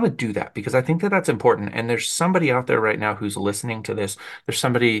so I want to do that because I think that that's important. And there's somebody out there right now who's listening to this. There's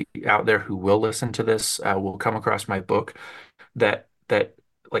somebody out there who will listen to this, will come across my book that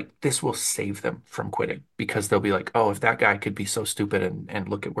like this will save them from quitting because they'll be like, oh, if that guy could be so stupid and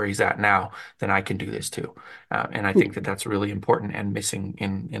look at where he's at now, then I can do this too. And I think that that's really important and missing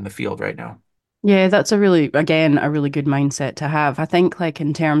in the field right now. Yeah, that's a really good mindset to have. I think, like,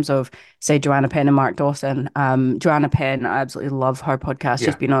 in terms of, say, Joanna Penn and Mark Dawson, Joanna Penn, I absolutely love her podcast. She's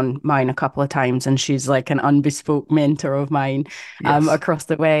Yeah. been on mine a couple of times, and she's like an unbespoke mentor of mine, Yes. across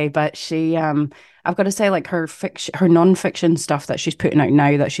the way. But I've got to say, like, her non-fiction stuff that she's putting out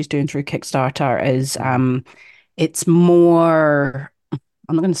now that she's doing through Kickstarter is, Mhm. it's more.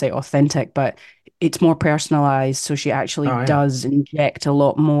 I'm not going to say authentic, but it's more personalized. So she actually Oh yeah. does inject a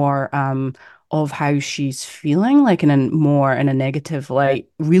lot more of how she's feeling, like in a negative light,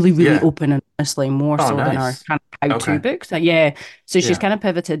 really, really Yeah. open and honestly, more Oh, so than our nice. kind of how-to Okay. books. Yeah. So she's Yeah. kind of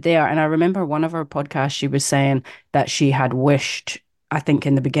pivoted there. And I remember one of her podcasts, she was saying that she had wished, I think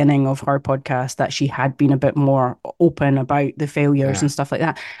in the beginning of her podcast, that she had been a bit more open about the failures and Yeah. stuff like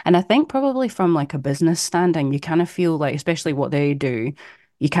that. And I think probably from like a business standing, you kind of feel like, especially what they do,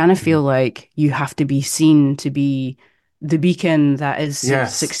 you kind of Mhm. feel like you have to be seen to be the beacon that is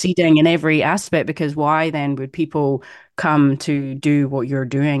Yes. succeeding in every aspect, because why then would people come to do what you're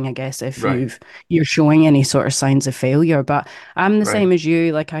doing, I guess, if Right. you're showing any sort of signs of failure. But I'm the Right. same as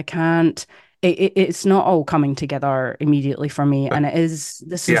you, like I can't it's not all coming together immediately for me, and this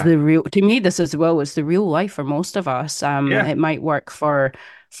is Yeah. the real, to me, this is, well, it's the real life for most of us. Yeah. It might work for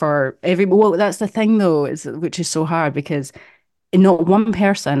every, well, that's the thing though, is which is so hard because not one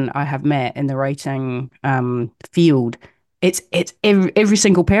person I have met in the writing field, it's every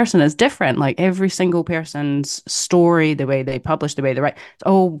single person is different. Like every single person's story, the way they publish, the way they write, it's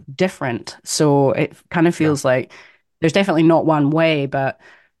all different. So it kind of Yeah. feels like there's definitely not one way, but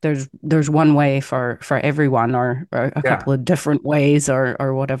there's one way for everyone, or a Yeah. couple of different ways, or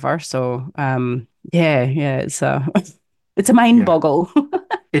whatever. So yeah, yeah, it's It's a mind Yeah. boggle.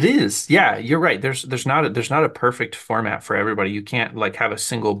 It is. Yeah, you're right. There's not a perfect format for everybody. You can't like have a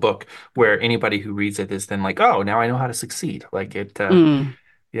single book where anybody who reads it is then like, "Oh, now I know how to succeed." Like it Mm,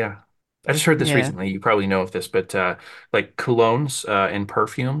 yeah. I just heard this yeah. recently. You probably know of this, but like colognes and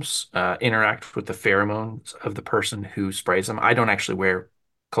perfumes interact with the pheromones of the person who sprays them. I don't actually wear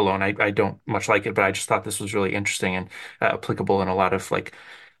cologne. I don't much like it, but I just thought this was really interesting and applicable in a lot of like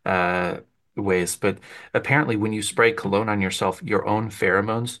uh, ways. But apparently, when you spray cologne on yourself, your own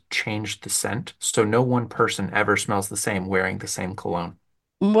pheromones change the scent. So no one person ever smells the same wearing the same cologne.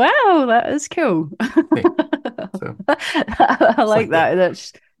 Wow, that is cool. Hey, so I it's like like a that.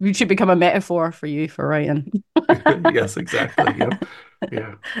 That should become a metaphor for you for writing. yes, exactly. Yep.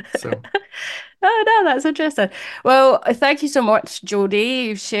 Yeah. So Oh, no, that's interesting. Well, thank you so much, Jodie.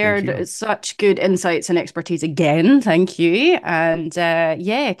 You've thank shared you. such good insights and expertise again. Thank you. And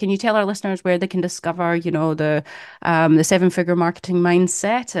yeah, can you tell our listeners where they can discover, the seven-figure marketing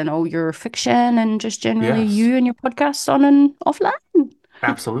mindset and all your fiction and just generally Yes. you and your podcasts on and offline?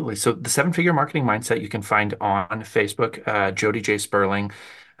 Absolutely. So the seven figure marketing mindset you can find on Facebook, Jody J. Sperling.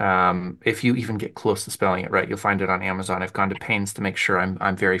 If you even get close to spelling it right, you'll find it on Amazon. I've gone to pains to make sure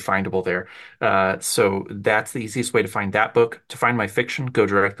I'm very findable there. So that's the easiest way to find that book. To find my fiction, go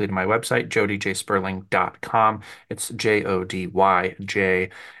directly to my website, jodyjsperling.com. It's JODYJ.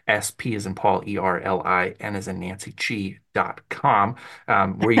 As in Paul, ERLIN as in Nancy G.com,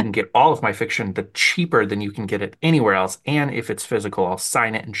 where you can get all of my fiction, the cheaper than you can get it anywhere else. And if it's physical, I'll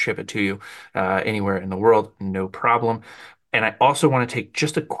sign it and ship it to you anywhere in the world, no problem. And I also want to take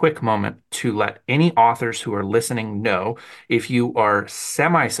just a quick moment to let any authors who are listening know if you are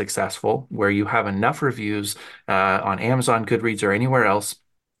semi-successful, where you have enough reviews on Amazon, Goodreads, or anywhere else,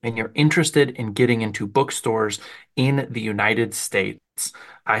 and you're interested in getting into bookstores in the United States,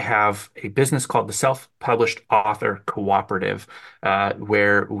 I have a business called the Self-Published Author Cooperative,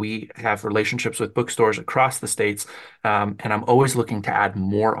 where we have relationships with bookstores across the states. And I'm always looking to add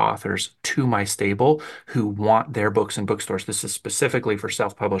more authors to my stable who want their books in bookstores. This is specifically for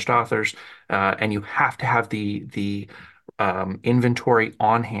self-published authors, and you have to have the inventory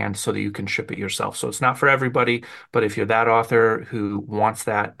on hand so that you can ship it yourself. So it's not for everybody, but if you're that author who wants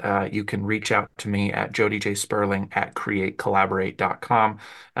that, you can reach out to me at jodyjsperling@createcollaborate.com.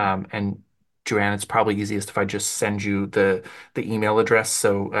 And Joanne, it's probably easiest if I just send you the email address.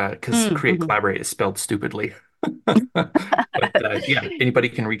 So because Create Mm-hmm. Collaborate is spelled stupidly. But yeah, anybody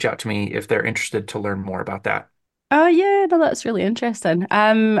can reach out to me if they're interested to learn more about that. Oh yeah, no, that's really interesting.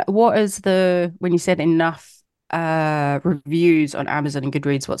 What is when you said enough reviews on Amazon and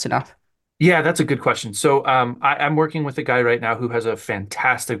Goodreads, what's enough? Yeah, that's a good question. So I'm working with a guy right now who has a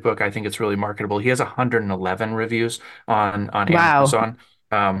fantastic book. I think it's really marketable. He has 111 reviews on Wow. Amazon.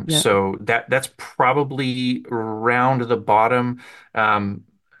 Yeah. So that's probably around the bottom um,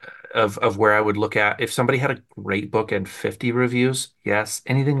 of where I would look at. If somebody had a great book and 50 reviews, yes.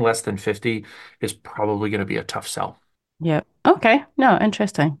 Anything less than 50 is probably going to be a tough sell. Yeah. Okay. No,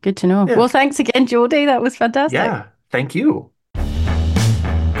 interesting. Good to know. Yeah. Well, thanks again, Jodie. That was fantastic. Yeah. Thank you.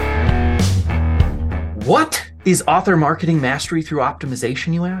 What is author marketing mastery through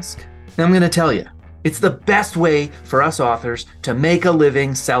optimization, you ask? I'm going to tell you. It's the best way for us authors to make a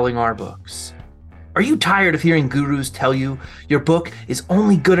living selling our books. Are you tired of hearing gurus tell you your book is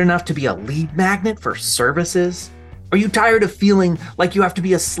only good enough to be a lead magnet for services? Are you tired of feeling like you have to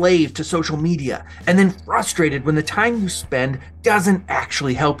be a slave to social media and then frustrated when the time you spend doesn't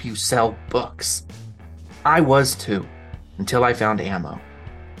actually help you sell books? I was too, until I found Ammo.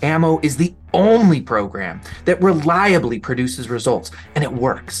 Ammo is the only program that reliably produces results, and it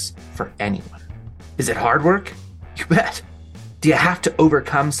works for anyone. Is it hard work? You bet. Do you have to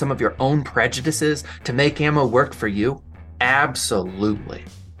overcome some of your own prejudices to make Ammo work for you? Absolutely.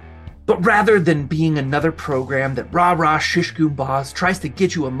 But rather than being another program that rah-rah shish-goom-bahs tries to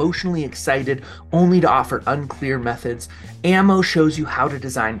get you emotionally excited only to offer unclear methods, Ammo shows you how to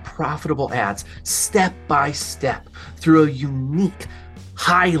design profitable ads step by step through a unique,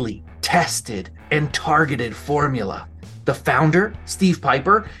 highly tested and targeted formula. The founder, Steve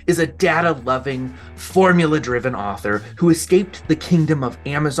Piper, is a data-loving, formula-driven author who escaped the kingdom of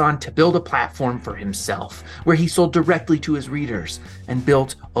Amazon to build a platform for himself, where he sold directly to his readers and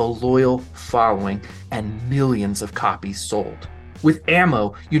built a loyal following and millions of copies sold. With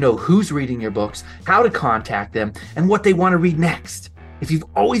Ammo, you know who's reading your books, how to contact them, and what they want to read next. If you've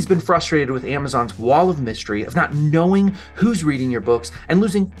always been frustrated with Amazon's wall of mystery of not knowing who's reading your books and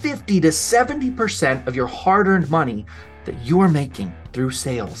losing 50 to 70% of your hard-earned money that you're making through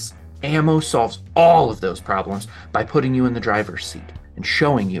sales, Ammo solves all of those problems by putting you in the driver's seat and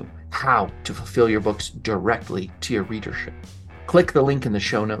showing you how to fulfill your books directly to your readership. Click the link in the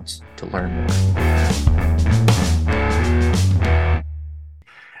show notes to learn more.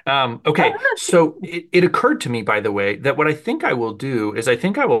 Okay, so it occurred to me, by the way, that what I think I will do is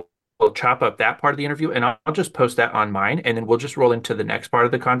will chop up that part of the interview and I'll just post that on mine, and then we'll just roll into the next part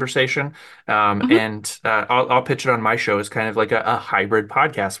of the conversation. Mhm. And I'll pitch it on my show as kind of like a hybrid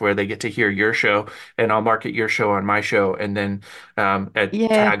podcast where they get to hear your show, and I'll market your show on my show, and then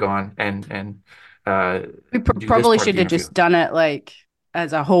Yeah, tag on and uh, we do this probably part of should the have interview. just done it like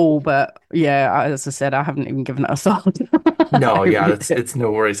as a whole, but yeah, as I said, I haven't even given it a thought. No, I yeah, really it's did. it's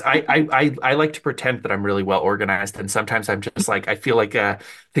no worries. I like to pretend that I'm really well organized, and sometimes I'm just like I feel like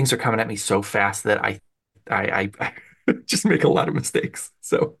things are coming at me so fast that I just make a lot of mistakes.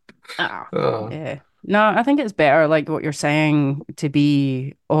 So, Ah, uh, yeah. No, I think it's better, like what you're saying, to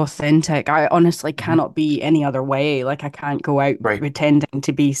be authentic. I honestly mhm, cannot be any other way. Like, I can't go out right, pretending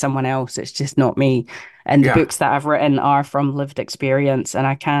to be someone else. It's just not me. And the yeah, books that I've written are from lived experience, and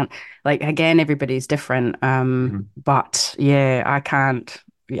I can't, like, again, everybody's different. mhm. But yeah, I can't.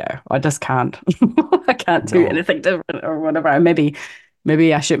 Yeah, I just can't. I can't do No, anything different or whatever.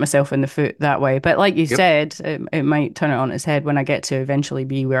 Maybe I shoot myself in the foot that way. But like you yep, said, it might turn it on its head when I get to eventually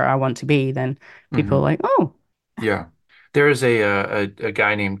be where I want to be. Then people are hmm like, oh, yeah. There is a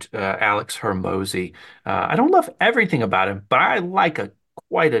guy named Alex Hermosi. I don't love everything about him, but I like a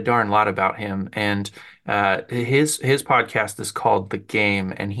quite a darn lot about him. And his podcast is called The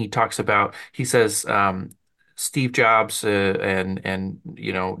Game, and he says Steve Jobs and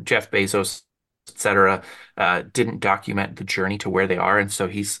Jeff Bezos, etc. Didn't document the journey to where they are, and so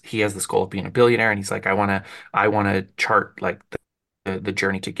he has this goal of being a billionaire, and he's like, I want to chart like the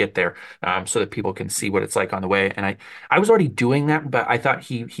journey to get there, so that people can see what it's like on the way. And I was already doing that, but I thought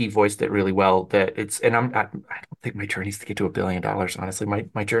he voiced it really well. That it's and I don't think my journey is to get to $1 billion. Honestly,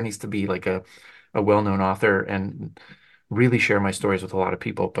 my journey is to be like a well-known author and really share my stories with a lot of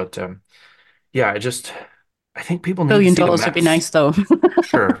people. But yeah, I think people need to see the $1 billion would be mess. nice though.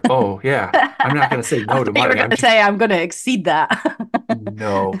 Sure. Oh yeah. I'm not going to say I no to thought you were money. going I'm to just say I'm going to exceed that.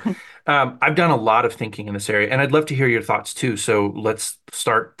 no. I've done a lot of thinking in this area, and I'd love to hear your thoughts too. So let's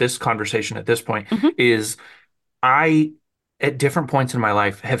start this conversation at this point. Mhm. Is I, at different points in my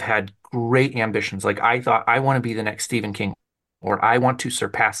life, have had great ambitions. Like I thought I want to be the next Stephen King, or I want to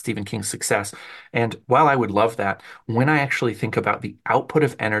surpass Stephen King's success. And while I would love that, when I actually think about the output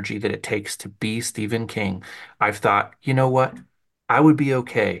of energy that it takes to be Stephen King, I've thought, you know what? I would be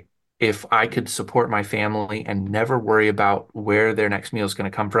okay if I could support my family and never worry about where their next meal is going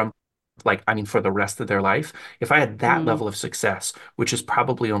to come from. Like, I mean, for the rest of their life, if I had that Mm, level of success, which is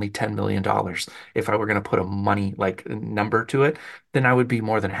probably only $10 million, if I were going to put a money like number to it, then I would be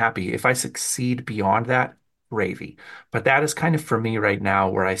more than happy. If I succeed beyond that, gravy. But that is kind of for me right now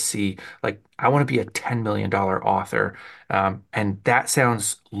where I see like I want to be a $10 million author. And that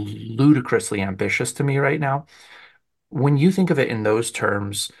sounds ludicrously ambitious to me right now. When you think of it in those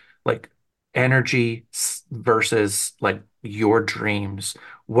terms, like versus like your dreams,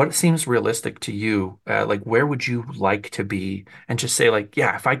 what seems realistic to you? Like, where would you like to be? And just say, like,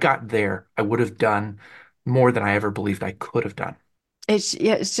 yeah, if I got there, I would have done more than I ever believed I could have done.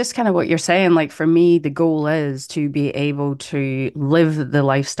 it's just kind of what you're saying. Like for me, the goal is to be able to live the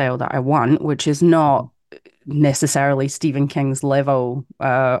lifestyle that I want, which is Mhm. not necessarily Stephen King's level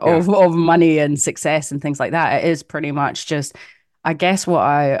Yeah, of money and success and things like that. It is pretty much just, I guess, what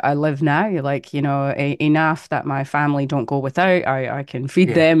I live now. Like, enough that my family don't go without. I can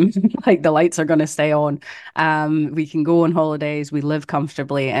feed yeah, them. Like the lights are going to stay on. We can go on holidays. We live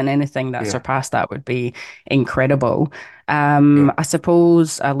comfortably, and anything that yeah, surpassed that would be incredible. yeah, I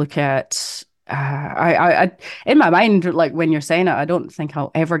suppose I look at. In my mind, like when you're saying it, I don't think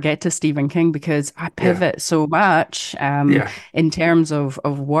I'll ever get to Stephen King because I yeah, pivot so much yeah. in terms of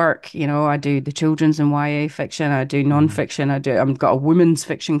work. I do the children's and YA fiction, I do Mhm. nonfiction, I've got a women's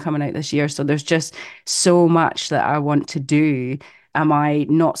fiction coming out this year. So there's just so much that I want to do. Am I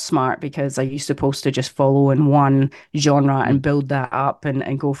not smart because are you supposed to just follow in one genre and Mhm. build that up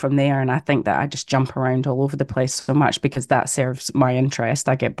and go from there? And I think that I just jump around all over the place so much because that serves my interest.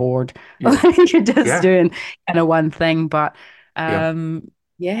 I get bored Yeah, you're just yeah, doing kind of one thing. But yeah.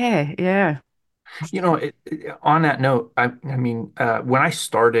 yeah, yeah. On that note, I mean, when I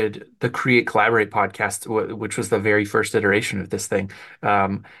started the Create Collaborate podcast, which was the very first iteration of this thing,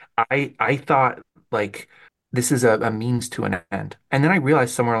 um, I thought like this is a means to an end, and then I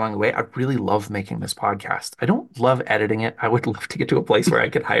realized somewhere along the way, I really love making this podcast. I don't love editing it. I would love to get to a place where I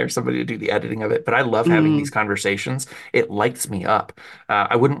could hire somebody to do the editing of it, but I love having these Mm, conversations. It lights me up.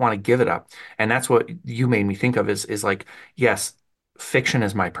 I wouldn't want to give it up, and that's what you made me think of is like yes. fiction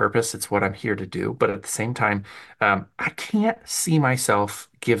is my purpose. It's what I'm here to do. But at the same time, I can't see myself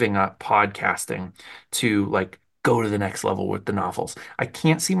giving up podcasting to like go to the next level with the novels. I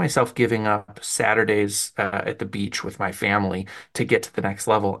can't see myself giving up Saturdays at the beach with my family to get to the next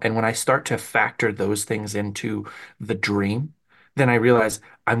level. And when I start to factor those things into the dream, then I realize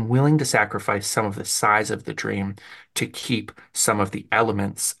I'm willing to sacrifice some of the size of the dream to keep some of the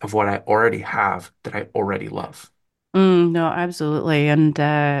elements of what I already have that I already love. No, absolutely. And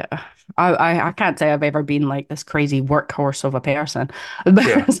I can't say I've ever been like this crazy workhorse of a person.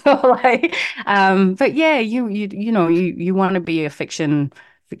 Yeah, So like but yeah, you know, you want to be a fiction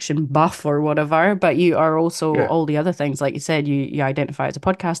buff or whatever, but you are also yeah, all the other things. Like you said, you identify as a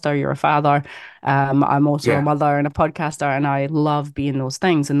podcaster, you're a father. I'm also a yeah, mother and a podcaster, and I love being those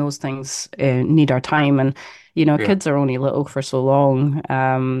things, and those things need our time. And you know, yeah, kids are only little for so long.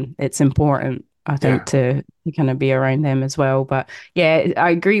 It's important, I think, yeah, to kind of be around them as well. But yeah,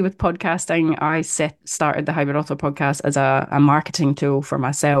 I agree with podcasting. I started the Hybrid Author podcast as a marketing tool for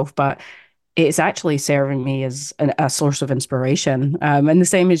myself, but it's actually serving me as a source of inspiration. And the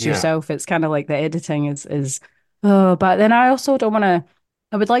same as yeah. yourself, it's kind of like the editing is but then I also don't want to,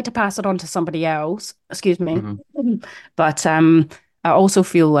 I would like to pass it on to somebody else, excuse me. Hmm. But I also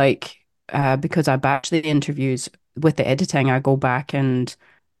feel like because I batch the interviews with the editing, I go back and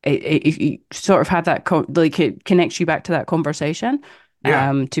you sort of have that like it connects you back to that conversation,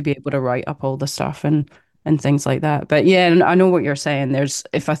 Yeah, to be able to write up all the stuff and things like that. But yeah, and I know what you're saying. There's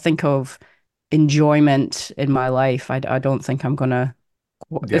if I think of enjoyment in my life, I don't think I'm gonna,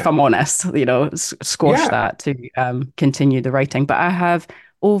 if yeah, I'm honest, you know, squash yeah, that to continue the writing. But I have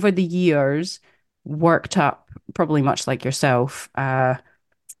over the years worked up, probably much like yourself,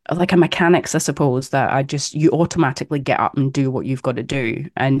 like a mechanics, I suppose, that you automatically get up and do what you've got to do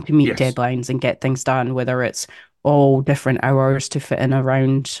and to meet yes, deadlines and get things done, whether it's all different hours to fit in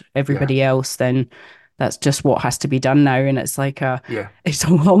around yeah, everybody else, then that's just what has to be done now. And it's like yeah, it's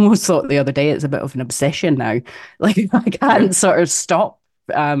almost thought the other day it's a bit of an obsession now. Like I yeah. can't sort of stop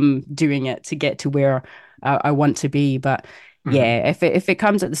doing it to get to where I want to be. But Hmm. yeah, if it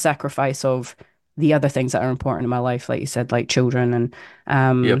comes at the sacrifice of the other things that are important in my life, like you said, like children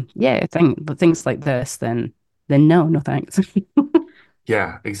and Yep. yeah, things like this, then no thanks.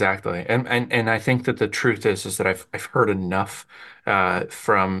 Yeah, exactly. And I think that the truth is that I've heard enough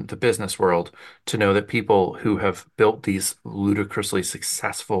from the business world to know that people who have built these ludicrously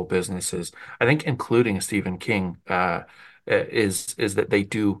successful businesses, I think including Stephen King, is that they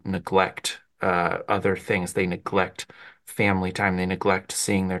do neglect other things. They neglect family time. They neglect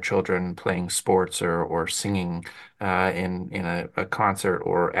seeing their children playing sports or singing in a concert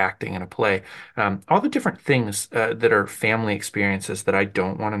or acting in a play, all the different things that are family experiences that I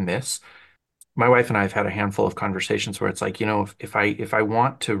don't want to miss. My wife and I have had a handful of conversations where it's like, if I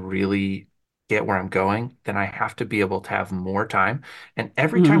want to really get where I'm going, then I have to be able to have more time. And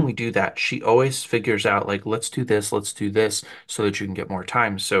every time Mhm. we do that, she always figures out like, let's do this so that you can get more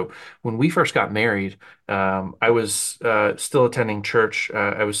time. So when we first got married, I was still attending church.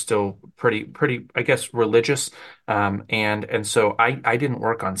 I was still pretty, I guess, religious. And so I didn't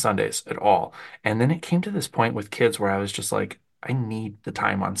work on Sundays at all. And then it came to this point with kids where I was just like, I need the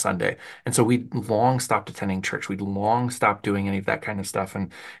time on Sunday. And so we long stopped attending church. We'd long stopped doing any of that kind of stuff.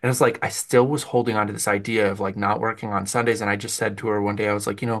 And it's like I still was holding on to this idea of like not working on Sundays. And I just said to her one day, I was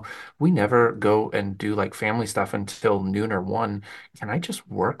like, we never go and do like family stuff until noon or one. Can I just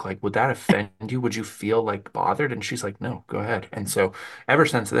work? Like, would that offend you? Would you feel like bothered? And she's like, no, go ahead. And so ever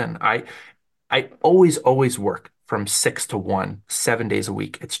since then, I always work from 6 to 1, 7 days a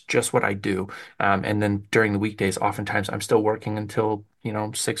week. It's just what I do. And then during the weekdays, oftentimes I'm still working until,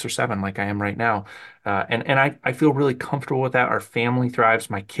 6 or 7, like I am right now. And I feel really comfortable with that. Our family thrives.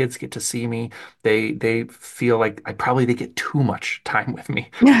 My kids get to see me. They feel like they get too much time with me.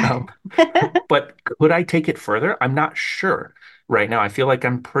 Um, but could I take it further? I'm not sure right now. I feel like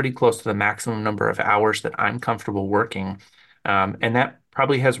I'm pretty close to the maximum number of hours that I'm comfortable working. And that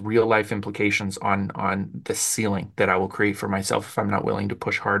probably has real life implications on the ceiling that I will create for myself if I'm not willing to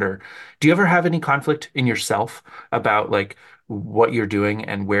push harder. Do you ever have any conflict in yourself about like what you're doing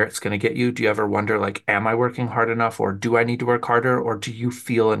and where it's going to get you? Do you ever wonder like, am I working hard enough, or do I need to work harder, or do you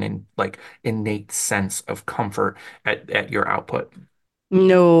feel an like innate sense of comfort at your output?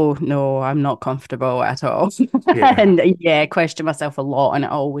 No, no, I'm not comfortable at all. Yeah, And yeah, I question myself a lot, and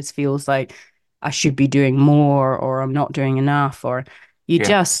it always feels like I should be doing more, or I'm not doing enough, or you yeah,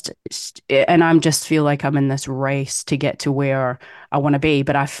 just, and I'm just feel like I'm in this race to get to where I want to be.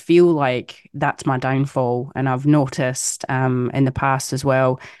 But I feel like that's my downfall. And I've noticed in the past as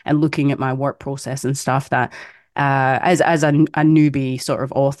well, and looking at my work process and stuff, that as a newbie sort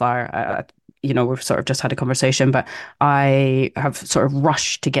of author, we've sort of just had a conversation, but I have sort of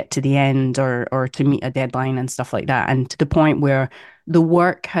rushed to get to the end or to meet a deadline and stuff like that, and to the point where the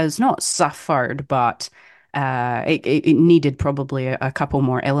work has not suffered, but it needed probably a couple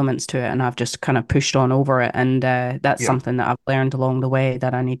more elements to it, and I've just kind of pushed on over it, and that's Yeah. something that I've learned along the way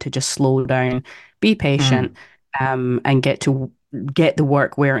that I need to just slow down, be patient, Mm. and get the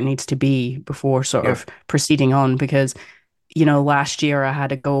work where it needs to be before sort Yeah. of proceeding on because last year I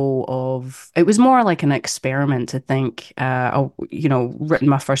had a goal of it was more like an experiment to think written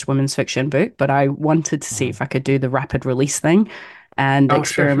my first women's fiction book, but I wanted to see Mhm. if I could do the rapid release thing and Oh, sure,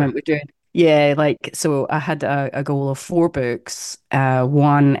 experiment sure. with doing yeah, like so I had a goal of 4 books,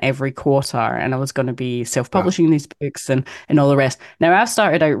 one every quarter, and I was going to be Wow. self-publishing these books and all the rest. Now I've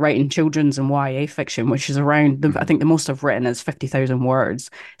started out writing children's and YA fiction, which is around I Mhm. think the most I've written is 50,000 words.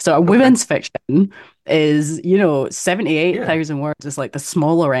 So a Okay. women's fiction is, Yeah. 78,000 words is like the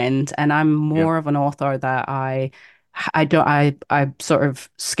smaller end. And I'm Yeah. more of an author that I sort of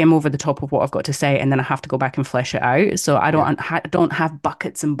skim over the top of what I've got to say and then I have to go back and flesh it out. So Yeah. I don't have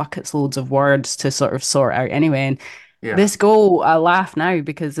buckets and buckets loads of words to sort of sort out anyway. And Yeah. this goal, I laugh now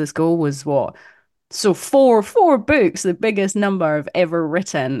because this goal was what? So four books, the biggest number I've ever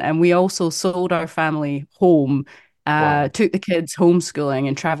written, and we also sold our family home, Wow. took the kids homeschooling,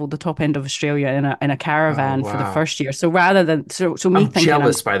 and traveled the top end of Australia in a Oh, caravan for the wow. first year. So rather than so me I'm thinking I'm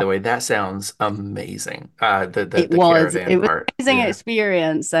jealous, by the way. That sounds amazing. The it caravan was part. an amazing Yeah.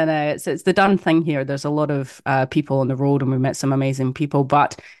 experience, and it's the done thing here. There's a lot of people on the road, and we met some amazing people,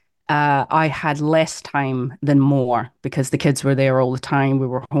 but I had less time than more because the kids were there all the time. We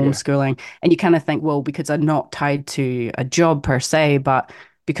were Yeah. homeschooling, and you kind of think, well, because I'm not tied to a job per se, but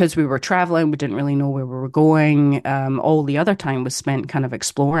because we were traveling, we didn't really know where we were going. All the other time was spent kind of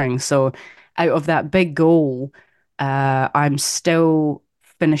exploring. So, out of that big goal, I'm still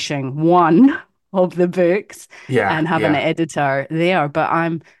finishing one of the books Yeah. and have an Yeah. editor there. But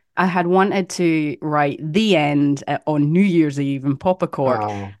I had wanted to write the end on New Year's Eve and pop a cork,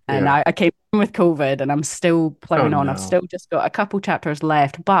 Oh, and yeah. I came in with COVID, and I'm still Oh, plowing on. I've no. still just got a couple chapters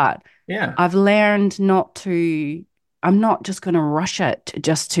left, but Yeah. I've learned not to. I'm not just going to rush it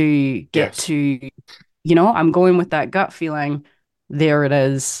just to get Yes. to I'm going with that gut feeling. There it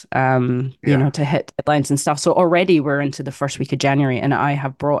is, Yeah. to hit deadlines and stuff. So already we're into the first week of January, and I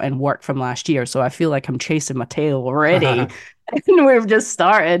have brought in work from last year. So I feel like I'm chasing my tail already. And we've just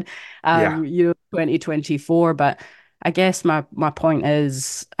started, Yeah. 2024. But I guess my point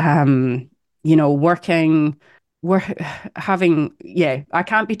is, working, we're having, yeah, I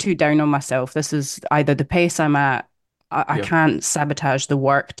can't be too down on myself. This is either the pace I'm at. I Yeah. can't sabotage the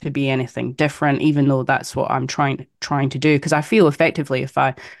work to be anything different, even though that's what I'm trying to do. Because I feel effectively if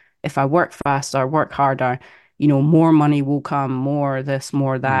I work faster, work harder, more money will come, more this,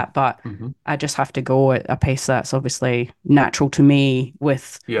 more Mm. that. But Hmm. I just have to go at a pace that's obviously natural to me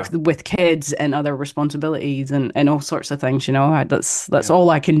Yeah. with kids and other responsibilities and all sorts of things. That's Yeah. all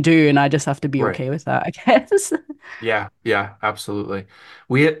I can do, and I just have to be Right. okay with that, I guess. Yeah, yeah, absolutely.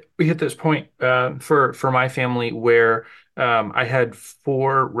 We hit this point for my family where I had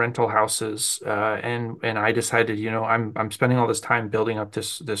 4 rental houses and I decided, I'm spending all this time building up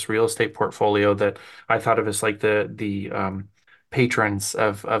this real estate portfolio that I thought of as like the patrons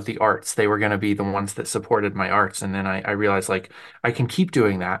of the arts. They were going to be the ones that supported my arts, and then I realized like I can keep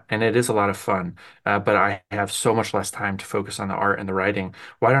doing that, and it is a lot of fun, but I have so much less time to focus on the art and the writing.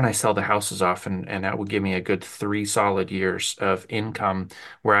 Why don't I sell the houses off, and that would give me a good 3 solid years of income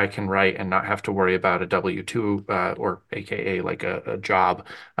where I can write and not have to worry about a W-2 or AKA like a job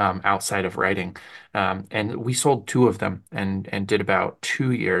outside of writing. And we sold 2 of them and did about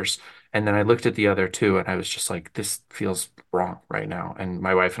 2 years. And then I looked at the other two and I was just like, this feels wrong right now. And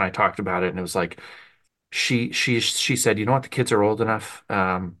my wife and I talked about it, and it was like, she said, you know what, the kids are old enough.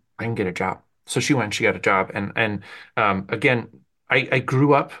 I can get a job. So she went, she got a job. And again, I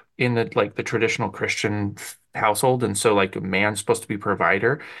grew up in the traditional Christian household. And so like a man's supposed to be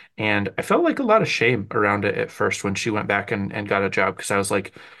provider. And I felt like a lot of shame around it at first when she went back and got a job, because I was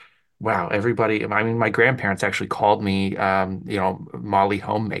like, wow, everybody, I mean, my grandparents actually called me, Molly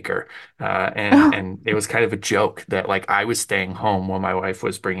homemaker. And it was kind of a joke that like I was staying home while my wife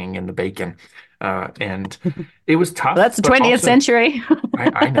was bringing in the bacon. And it was tough, That's the but 20th also century.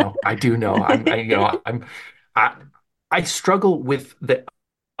 I know, I do know. I I struggle with the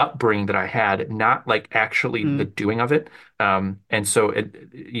upbringing that I had, not like actually the Mm. doing of it. And so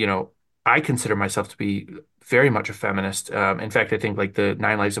I consider myself to be very much a feminist. In fact, I think like the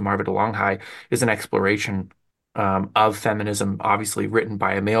 9 Lives of Marva DeLonghi is an exploration of feminism, obviously written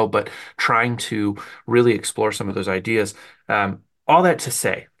by a male, but trying to really explore some of those ideas. All that to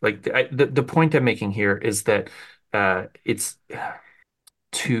say, like the point I'm making here is that it's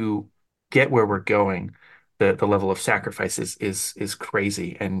to get where we're going, the level of sacrifice is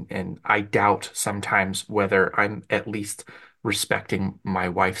crazy, and I doubt sometimes whether I'm at least respecting my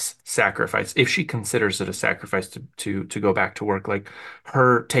wife's sacrifice if she considers it a sacrifice to go back to work, like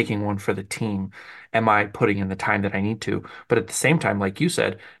her taking one for the team. Am I putting in the time that I need to? But at the same time, like you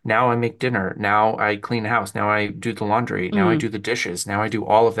said, now I make dinner, now I clean the house, now I do the laundry, now I Mm. do the dishes, now I do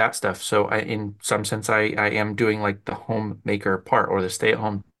all of that stuff. So in some sense, I am doing like the homemaker part or the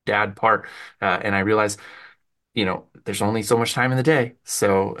stay-at-home dad part. And I realize, there's only so much time in the day.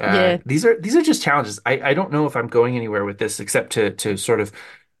 So Yeah. these are just challenges. I don't know if I'm going anywhere with this except to sort of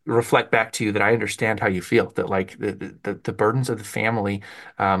reflect back to you that I understand how you feel, that like the burdens of the family,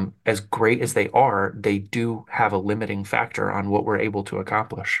 as great as they are, they do have a limiting factor on what we're able to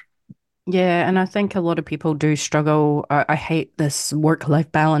accomplish. Yeah, and I think a lot of people do struggle. I hate this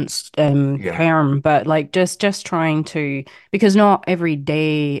work-life balance Yeah. term, but like just trying to, because not every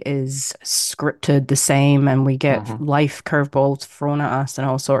day is scripted the same, and we get Hmm. life curveballs thrown at us and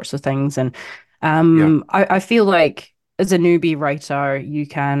all sorts of things. And Yeah. I feel like as a newbie writer,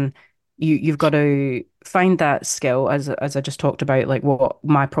 you've got to find that skill as I just talked about. Like what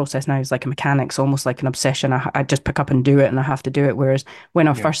my process now is like a mechanic's almost like an obsession. I just pick up and do it, and I have to do it. Whereas when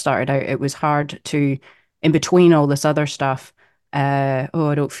I Yeah. first started out, it was hard to, in between all this other stuff, oh,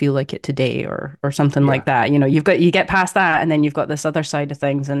 I don't feel like it today, or something like Yeah. that. You get past that, and then you've got this other side of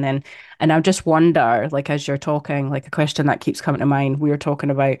things, and I just wonder, like as you're talking, like a question that keeps coming to mind. We were talking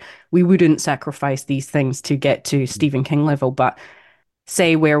about we wouldn't sacrifice these things to get to Stephen King level, but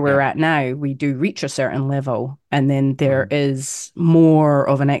say where we're Yeah. at now, we do reach a certain level, and then there Mhm. is more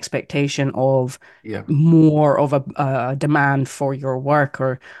of an expectation of Yeah. more of a demand for your work,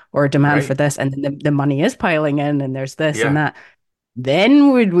 or a demand for Right. this, and then the money is piling in, and there's this and Yeah. that.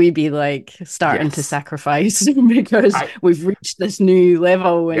 Then would we be like starting to Yes. sacrifice because I we've reached this new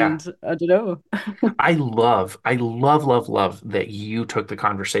level, yeah. and I don't know. I love that you took the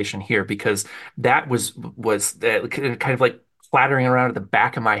conversation here because that was kind of like clattering around at the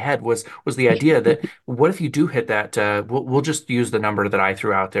back of my head was the idea that what if you do hit that we'll just use the number that I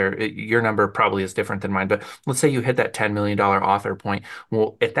threw out there. Your number probably is different than mine, but let's say you hit that $10 million author point.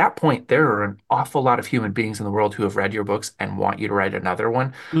 Well, at that point, there are an awful lot of human beings in the world who have read your books and want you to write another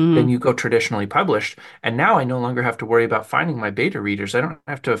one. Then Mm, you go traditionally published, and now I no longer have to worry about finding my beta readers. I don't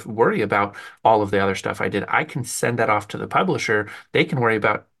have to worry about all of the other stuff I did. I can send that off to the publisher. They can worry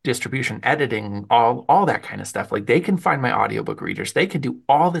about distribution, editing, all that kind of stuff. Like they can find my audiobook readers. They can do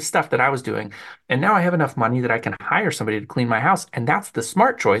all this stuff that I was doing. And now I have enough money that I can hire somebody to clean my house. And that's the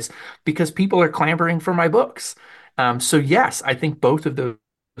smart choice because people are clamoring for my books. So yes, I think both of those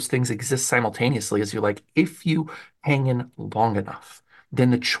things exist simultaneously as you're like, if you hang in long enough, then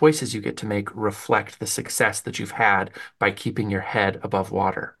the choices you get to make reflect the success that you've had by keeping your head above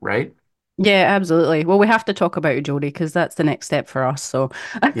water, right? yeah, absolutely. Well, we have to talk about Jodie because that's the next step for us. So,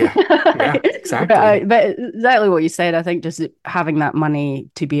 Yeah. Yeah, but, exactly. but exactly what you said, I think just having that money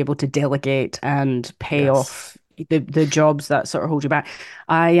to be able to delegate and pay Yes. off the jobs that sort of hold you back.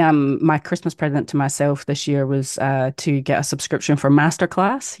 My Christmas present to myself this year was to get a subscription for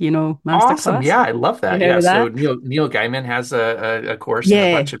Masterclass. Awesome. Masterclass. Yeah, I love You that. heard Yeah. of So that? Neil Gaiman has a course and a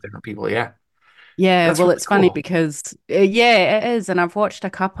Yeah. bunch of different people. Yeah. Yeah, That's well, really it's funny cool. because yeah, it is, and I've watched a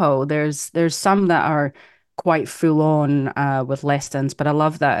couple. There's some that are quite full on with lessons, but I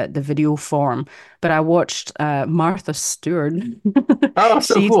love that the video form. But I watched Martha Stewart. Oh,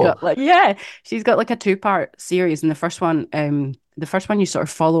 so She's cool. got like yeah, she's got like a two-part series, and the first one you sort of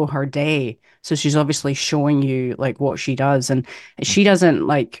follow her day. So she's obviously showing you like what she does, and she doesn't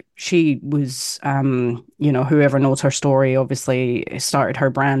like she was whoever knows her story obviously started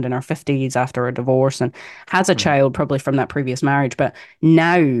her brand in her 50s after a divorce and has a Mhm. child probably from that previous marriage, but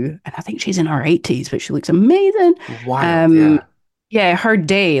now, and I think she's in her 80s, but she looks amazing. Wild. um Yeah. yeah, her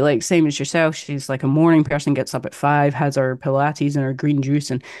day, like same as yourself, she's like a morning person, gets up at 5, has her Pilates and her green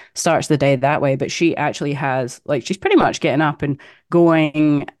juice and starts the day that way. But she actually has like she's pretty much getting up and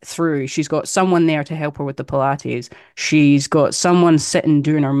going through. She's got someone there to help her with the Pilates. She's got someone sitting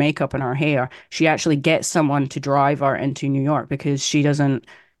doing her makeup and her hair. She actually gets someone to drive her into New York because she doesn't,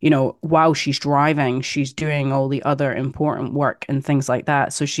 while she's driving, she's doing all the other important work and things like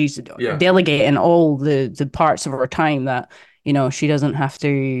that. So she's Yeah. delegating all the parts of her time that, she doesn't have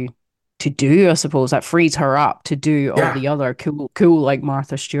to do, I suppose, that frees her up to do all Yeah. the other cool like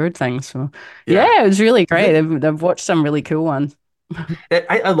Martha Stewart things. So Yeah. yeah, it was really great. The, I've watched some really cool ones.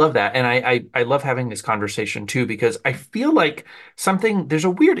 I love that. And I love having this conversation too, because I feel like there's a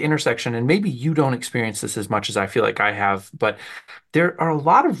weird intersection, and maybe you don't experience this as much as I feel like I have, but there are a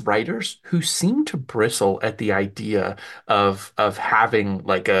lot of writers who seem to bristle at the idea of having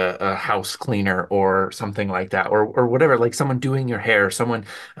like a house cleaner or something like that, or whatever, like someone doing your hair, someone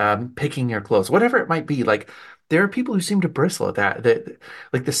picking your clothes, whatever it might be. Like there are people who seem to bristle at that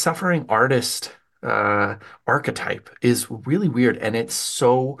like the suffering artist uh, archetype is really weird, and it's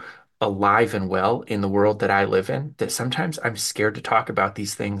so alive and well in the world that I live in that sometimes I'm scared to talk about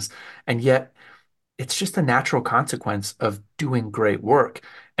these things, and yet it's just a natural consequence of doing great work.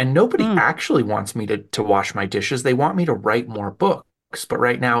 And nobody Mm, actually wants me to wash my dishes. They want me to write more books. But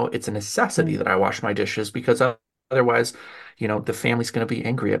right now, it's a necessity mm. that I wash my dishes because otherwise, the family's going to be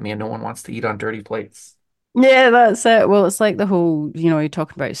angry at me and no one wants to eat on dirty plates. Yeah, that's it. Well, it's like the whole, you're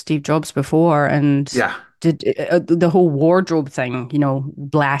talking about Steve Jobs before and Yeah. did the whole wardrobe thing,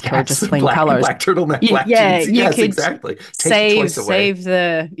 black or Yes. just plain Black, colors. black turtleneck, black Yeah, jeans. you Yes, could exactly. Take the save choice away. save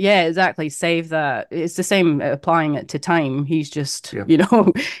the yeah, exactly, save that. It's the same applying it to time. He's just, Yeah.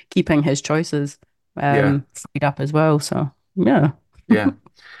 keeping his choices Yeah. freed up as well. So, yeah. Yeah.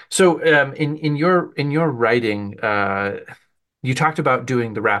 So, in your writing, you talked about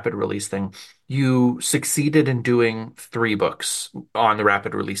doing the rapid release thing. You succeeded in doing 3 books on the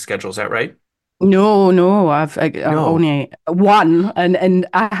rapid release schedule. Is that right? No, no, I've No. only one, and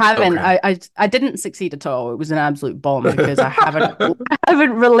I haven't. Okay. I didn't succeed at all. It was an absolute bomb because I haven't I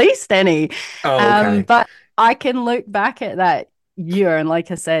haven't released any. Oh, okay. But I can look back at that year, and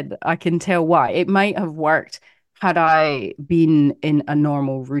like I said, I can tell why. It might have worked had I been in a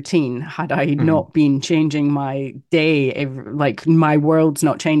normal routine, had I Mhm. not been changing my day, like my world's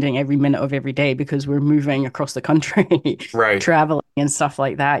not changing every minute of every day because we're moving across the country, Right. traveling and stuff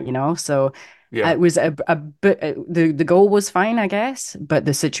like that, So. Yeah. It was a bit the goal was fine, I guess, but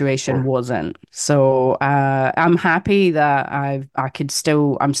the situation Sure. wasn't. So I'm happy that I'm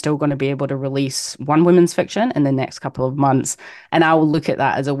still going to be able to release one women's fiction in the next couple of months, and I will look at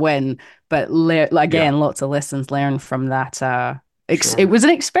that as a win. But Yeah. again, lots of lessons learned from that. It Sure. was an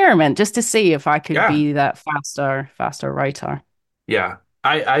experiment just to see if I could Yeah. be that faster writer. Yeah.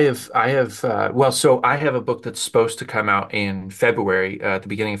 So I have a book that's supposed to come out in February, at the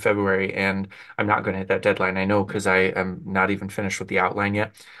beginning of February, and I'm not going to hit that deadline. I know because I am not even finished with the outline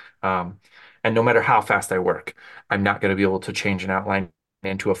yet. Um, and no matter how fast I work, I'm not going to be able to change an outline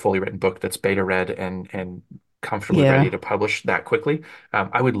into a fully written book that's beta read and comfortably ready Yeah. to publish that quickly.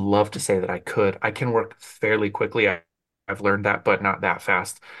 I would love to say that I could. I can work fairly quickly. I've learned that, but not that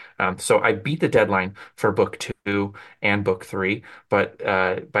fast. So I beat the deadline for book 2 and book 3. But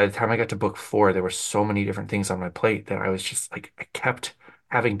by the time I got to book 4, there were so many different things on my plate that I was just like, I kept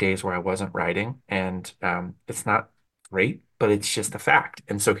having days where I wasn't writing. And it's not great, but it's just a fact.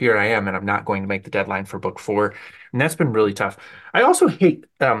 And so here I am, and I'm not going to make the deadline for book 4. And that's been really tough. I also hate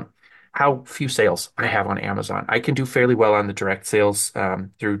how few sales I have on Amazon. I can do fairly well on the direct sales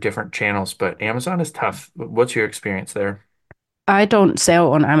through different channels, but Amazon is tough. What's your experience there? I don't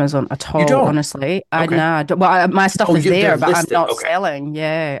sell on Amazon at You all, don't. honestly. Okay. My stuff Oh, is they're there, but I'm listed. not Okay. selling.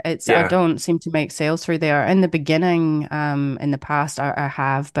 Yeah, I Yeah. don't seem to make sales through there. In the beginning, in the past, I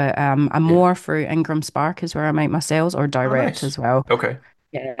have, but I'm Yeah. more through Ingram Spark is where I make my sales or Oh, direct nice. as well. Okay.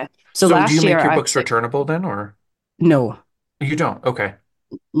 Yeah. So So do you last year make your I books took returnable then, or no. you don't? Okay.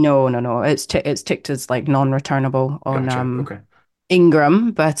 No, no, no. It's ticked as like non-returnable on Gotcha. Okay.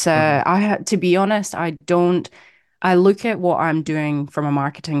 Ingram, but Hmm. I had to be honest, I don't. I look at what I'm doing from a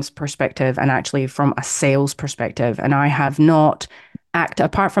marketing perspective and actually from a sales perspective, and I have not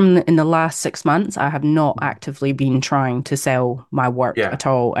apart from in the last 6 months, I have not actively been trying to sell my work Yeah. at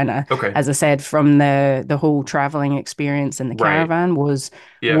all. And Okay. as I said, from the whole traveling experience in the Right. caravan was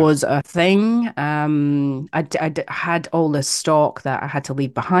Yeah. was a thing. Had all this stock that I had to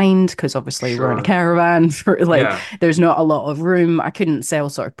leave behind because obviously we're in a Sure. caravan for like Yeah. there's not a lot of room. I couldn't sell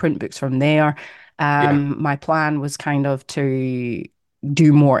sort of print books from there. Yeah. My plan was kind of to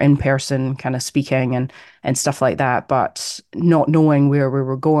do more in-person kind of speaking and stuff like that, but not knowing where we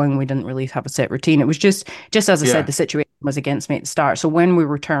were going, we didn't really have a set routine. It was just as I said, Yeah. the situation was against me at the start. So when we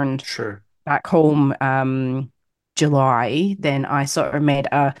returned Sure. back home, July, then I sort of made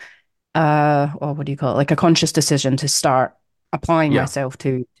well, what do you call it? Like a conscious decision to start applying Yeah. myself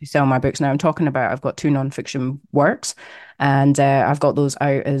to sell my books. Now I'm talking about I've got two nonfiction works, and I've got those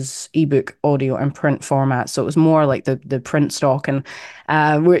out as ebook, audio, and print format. So it was more like the print stock, and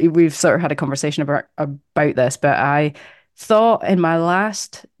we've sort of had a conversation about this, but I thought in my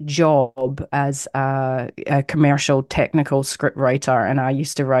last job as a commercial technical script writer, and I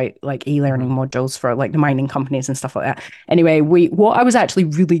used to write like e-learning Hmm. modules for like the mining companies and stuff like that. Anyway, we what I was actually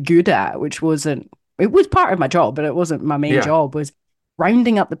really good at, which wasn't it was part of my job, but it wasn't my main Yeah. job, was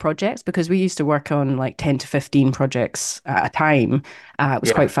rounding up the projects because we used to work on like 10 to 15 projects at a time. It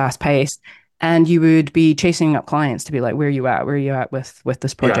was quite Yeah. fast paced. And you would be chasing up clients to be like, where are you at? Where are you at with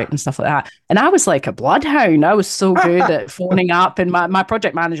this project Yeah. and stuff like that. And I was like a bloodhound. I was so good at phoning up, and my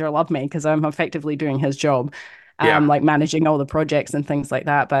project manager loved me because I'm effectively doing his job, Yeah. like managing all the projects and things like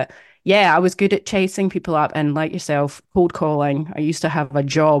that. But yeah, I was good at chasing people up, and like yourself, cold calling. I used to have a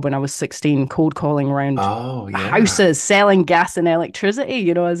job when I was 16, cold calling around Oh, yeah. houses, selling gas and electricity,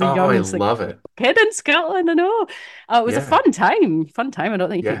 as a Oh, I young 16 love it. kid in Scotland. I know. It was a Yeah. fun time. Fun time. I don't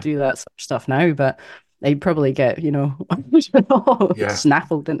think you could Yeah. do that sort of stuff now, but they'd probably get, Yeah.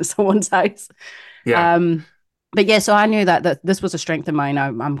 snaffled into someone's house. Yeah. Um, but yeah, so I knew that this was a strength of mine.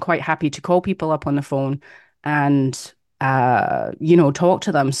 I'm quite happy to call people up on the phone and talk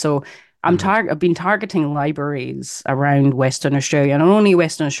to them. So Hmm. I've been targeting libraries around Western Australia, and only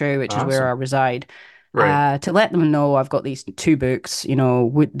Western Australia, which is where I Awesome. reside, Right. to let them know I've got these two books,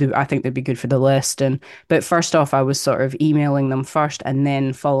 I think they'd be good for the list. But first off, I was sort of emailing them first and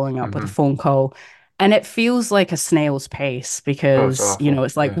then following up with a Hmm. phone call. And it feels like a snail's pace Oh, it's because, awful.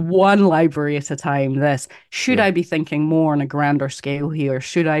 it's like Yeah. one library at a time. Should Yeah. I be thinking more on a grander scale here?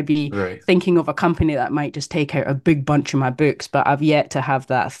 Should I be Right. thinking of a company that might just take out a big bunch of my books? But I've yet to have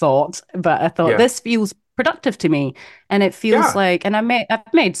that thought. But I thought Yeah. this feels productive to me. And it feels Yeah. like, and I've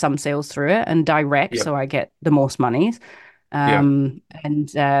made some sales through it and direct, Yep. so I get the most money. Yeah.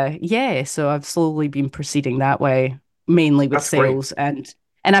 Yeah, so I've slowly been proceeding that way, mainly with That's great. sales,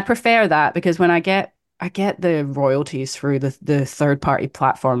 and I prefer that because when I get the royalties through the third party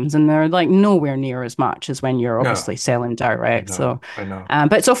platforms, and they're like nowhere near as much as when you're No, obviously selling I direct. know. So, I know.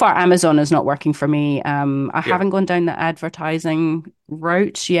 but so far Amazon is not working for me. I Yeah. haven't gone down the advertising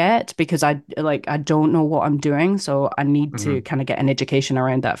route yet because I don't know what I'm doing, so I need to Hmm. kind of get an education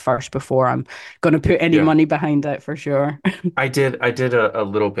around that first before I'm going to put any Yeah. money behind it for sure. I did a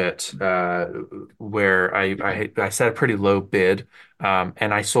little bit where I set a pretty low bid,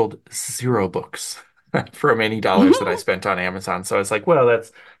 and I sold zero books from any dollars that I spent on Amazon. So I was like, well,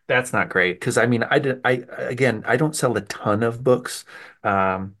 that's not great because I mean I again I don't sell a ton of books,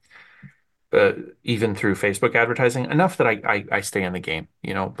 um, uh, even through Facebook advertising, enough that I stay in the game,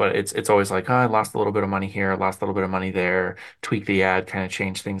 But it's always like, oh, I lost a little bit of money here, lost a little bit of money there, tweak the ad, kind of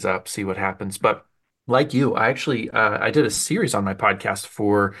change things up, see what happens. But like you, I actually I did a series on my podcast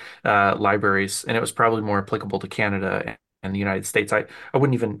for libraries, and it was probably more applicable to Canada and the United States. I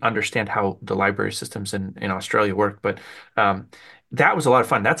wouldn't even understand how the library systems in Australia work, but um, that was a lot of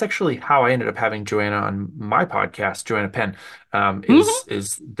fun. That's actually how I ended up having Joanna on my podcast, Joanna Penn, Mhm.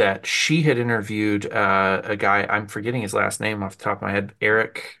 is that she had interviewed a guy, I'm forgetting his last name off the top of my head,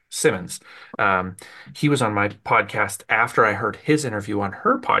 Eric Simmons. Um, he was on my podcast after I heard his interview on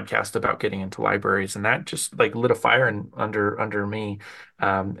her podcast about getting into libraries, and that just like lit a fire under me.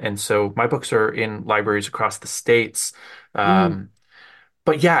 And so my books are in libraries across the states. Mm. Um,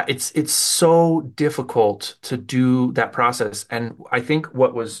 but yeah, it's so difficult to do that process. And I think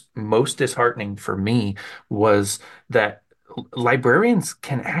what was most disheartening for me was that librarians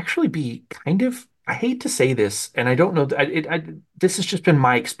can actually be kind of, I hate to say this, and I don't know, this has just been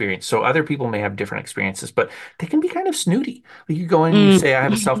my experience. So other people may have different experiences, but they can be kind of snooty. Like you go in and you Mm. say, I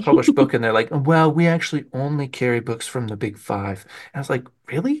have a self-published book, and they're like, well, we actually only carry books from the big five. And I was like,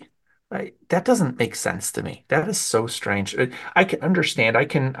 really? That doesn't make sense to me. That is so strange. I can understand. I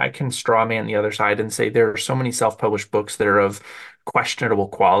can straw man the other side and say there are so many self-published books that are of questionable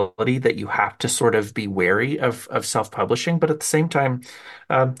quality that you have to sort of be wary of self-publishing. But at the same time,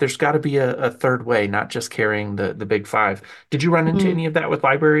 there's got to be a third way, not just carrying the big five. Did you run into Mm. any of that with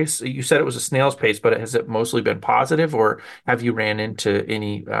libraries? You said it was a snail's pace, but has it mostly been positive, or have you ran into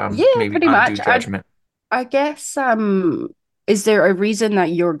any Yeah, maybe pretty undue much. judgment? I guess is there a reason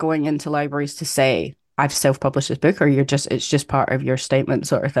that you're going into libraries to say I've self-published this book, or it's just part of your statement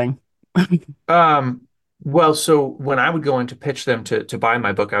sort of thing? Um, well, so when I would go in to pitch them to buy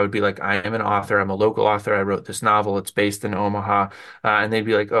my book, I would be like, I am an author. I'm a local author. I wrote this novel. It's based in Omaha. And they'd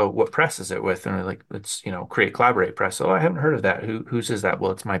be like, oh, what press is it with? And I'm like, it's, Create Collaborate Press. Oh, I haven't heard of that. Whose is that?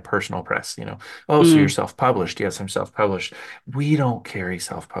 Well, it's my personal press. Oh, so you're Mm. self-published. Yes, I'm self-published. We don't carry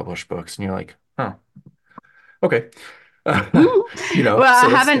self-published books. And you're like, oh, okay. Well, So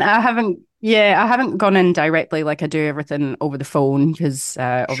it's, I haven't gone in directly like I do everything over the phone because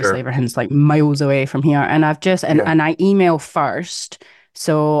obviously sure. everything's like miles away from here. And I've just, Yeah. and I email first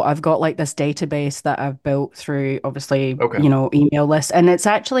So I've got like this database that I've built through obviously, Okay. email lists. And it's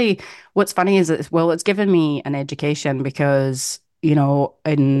actually what's funny is it's given me an education because,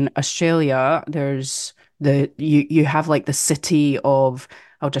 in Australia, there's you have like the city of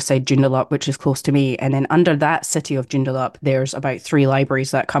I'll just say Joondalup, which is close to me. And then under that city of Joondalup, there's about three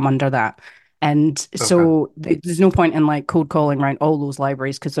libraries that come under that. And Okay. so there's no point in like cold calling around all those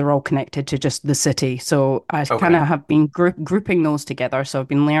libraries because they're all connected to just the city. So I kind Okay. of have been grouping those together. So I've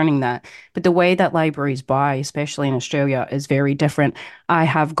been learning that. But the way that libraries buy, especially in Australia, is very different. I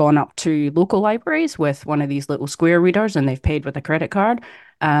have gone up to local libraries with one of these little square readers and they've paid with a credit card.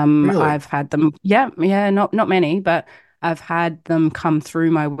 Really? I've had them, yeah, yeah, not many, but I've had them come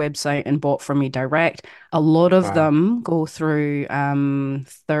through my website and bought from me direct. A lot of Wow. them go through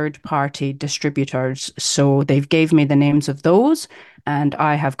third-party distributors. So they've gave me the names of those, and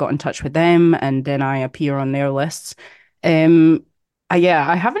I have got in touch with them, and then I appear on their lists. Um, yeah,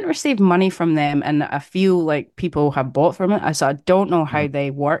 I haven't received money from them, and I feel like people have bought from it. So I don't know how Mhm.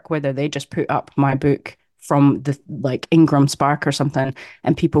 they work, whether they just put up my book from the like Ingram Spark or something,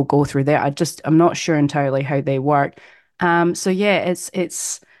 and people go through there. I'm not sure entirely how they work. So yeah,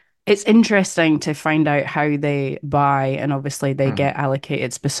 it's interesting to find out how they buy, and obviously they Mhm. get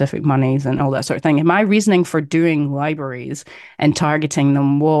allocated specific monies and all that sort of thing. And my reasoning for doing libraries and targeting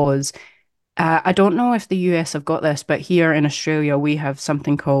them was I don't know if the US have got this, but here in Australia, we have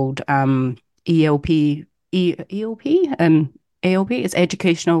something called ELP, ELP and ALP. It's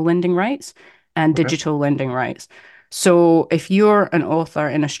educational lending rights and Okay. digital lending rights. So if you're an author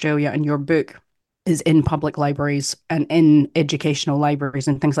in Australia and your book is in public libraries and in educational libraries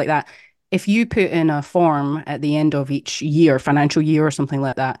and things like that, if you put in a form at the end of each year, financial year or something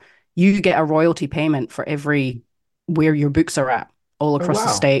like that, you get a royalty payment for every where your books are at all Oh, across the wow.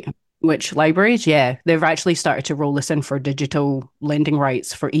 state. Which libraries? Yeah, they've actually started to roll this in for digital lending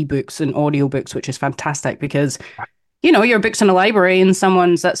rights for ebooks and audiobooks, which is fantastic because your book's in a library and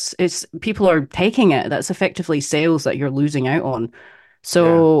someone's that's it's people are taking it. That's effectively sales that you're losing out on.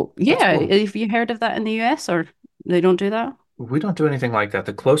 Yeah. So That's yeah, cool. have you heard of that in the US or they don't do that? We don't do anything like that.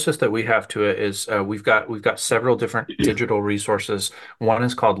 The closest that we have to it is we've got several different digital resources. One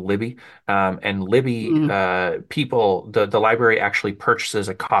is called Libby, and Libby Mm, people the library actually purchases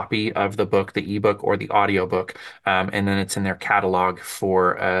a copy of the book, the ebook or the audiobook, and then it's in their catalog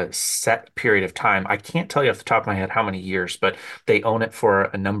for a set period of time. I can't tell you off the top of my head how many years, but they own it for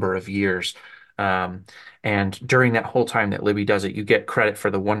a number of years. Um, and during that whole time that Libby does it, you get credit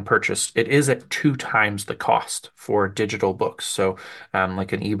for the one purchase. It is at two times the cost for digital books. So,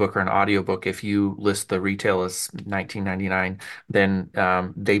 like an ebook or an audiobook, if you list the retail as 19.99, then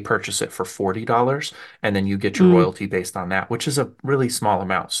they purchase it for $40, and then you get your mm, royalty based on that, which is a really small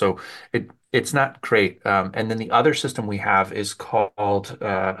amount. So it's not great. And then the other system we have is called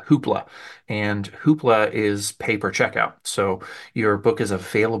Hoopla, and Hoopla is pay per checkout. So your book is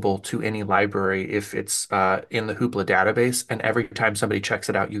available to any library if it's in the Hoopla database, and every time somebody checks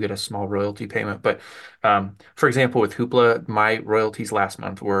it out, you get a small royalty payment. But for example, with Hoopla, my royalties last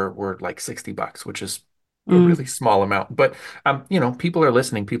month were like $60, which is a mm. really small amount. But people are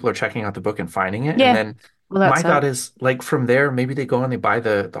listening, people are checking out the book and finding it, and Yeah, then well my that's it. thought is like from there, maybe they go and they buy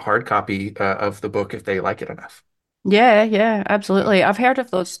the hard copy of the book if they like it enough. Yeah, yeah, So absolutely. I've heard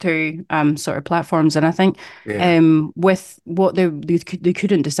of those two sort of platforms, and I think yeah, with what they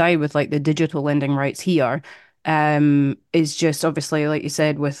couldn't decide with like the digital lending rights here is just obviously like you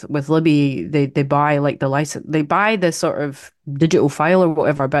said with Libby they buy like the license they buy the sort of digital file or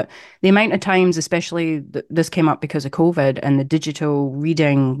whatever, but the amount of times, especially this came up because of COVID and the digital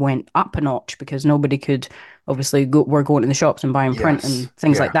reading went up a notch because nobody could obviously were going to the shops and buying print yes, and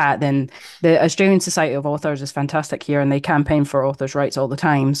things like yeah, that. Then the Australian Society of Authors is fantastic here and they campaign for authors' rights all the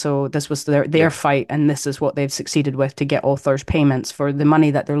time. So this was their yeah. fight, and this is what they've succeeded with to get authors payments for the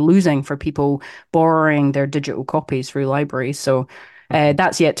money that they're losing for people borrowing their digital copies through libraries. So Mhm.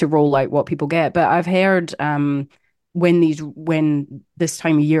 that's yet to roll out what people get. But I've heard when this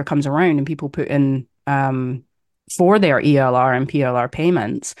time of year comes around and people put in for their ELR and PLR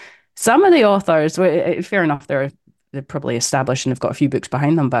payments, some of the authors, fair enough, they're probably established and have got a few books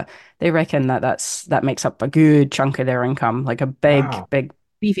behind them, but they reckon that makes up a good chunk of their income, like a big, Wow, big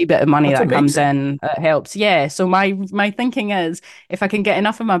beefy bit of money that's that comes amazing. in that helps. Yeah. So my thinking is if I can get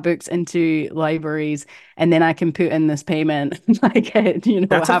enough of my books into libraries and then I can put in this payment like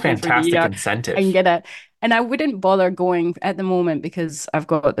That's a halfway through the fantastic year, I can incentive. get it. And I wouldn't bother going at the moment because I've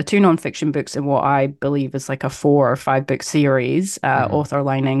got the two nonfiction books in what I believe is like a 4 or 5 book series, Mhm. author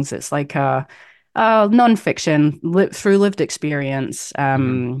linings. It's like a Non-fiction, through lived experience,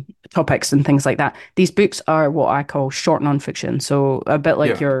 Hmm. topics and things like that. These books are what I call short non-fiction. So a bit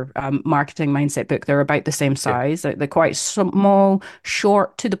like Yeah. your marketing mindset book, they're about the same Yeah. size. They're quite small,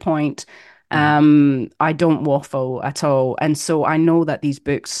 short, to the point. Hmm. I don't waffle at all. And so I know that these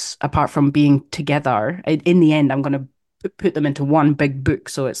books, apart from being together, in the end, I'm going to put them into one big book.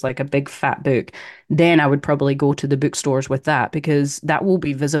 So it's like a big fat book. Then I would probably go to the bookstores with that because that will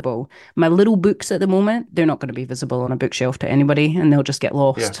be visible. My little books at the moment, they're not going to be visible on a bookshelf to anybody and they'll just get Yeah.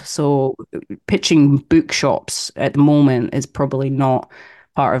 lost. So pitching bookshops at the moment is probably not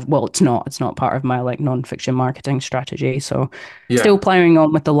part of, well, it's not part of my like non-fiction marketing strategy. So still Yeah. plowing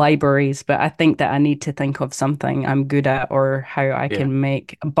on with the libraries, but I think that I need to think of something I'm good at or how I Yeah. can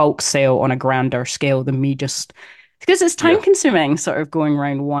make a bulk sale on a grander scale than me just because it's time Yeah. consuming sort of going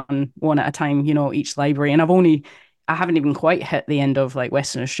around one at a time, each library. And I haven't even quite hit the end of like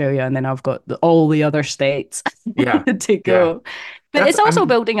Western Australia, and then I've got all the other states Yeah. to Yeah. go. But That's, it's also I'm,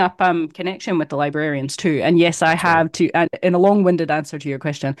 building up connection with the librarians too. And yes, I that's right. have to, and in a long-winded answer to your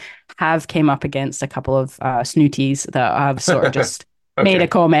question, have came up against a couple of snooties that have sort of just made a Okay.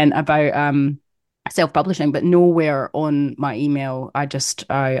 comment about self-publishing, but nowhere on my email. I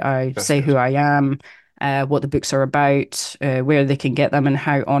That's say good. who I am, what the books are about, where they can get them, and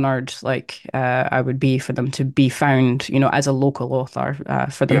how honored I would be for them to be found, as a local author,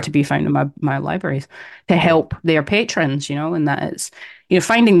 for them Yeah. to be found in my libraries to Yeah. help their patrons, and that it's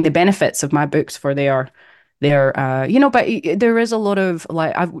finding the benefits of my books for but there is a lot of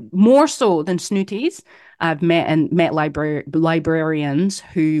like I've more so than snooties. I've met librarians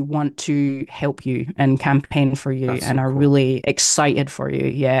who want to help you and campaign for you That's and so are cool. really excited for you.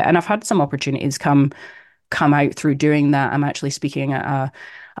 Yeah. And I've had some opportunities come out through doing that. I'm actually speaking at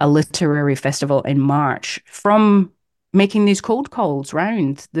a literary festival in March from making these cold calls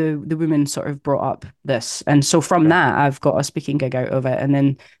round. The women sort of brought up this. And so from Yeah. that I've got a speaking gig out of it and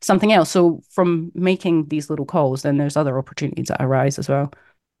then something else. So from making these little calls, then there's other opportunities that arise as well.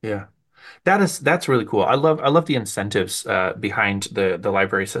 Yeah. That's really cool. I love the incentives behind the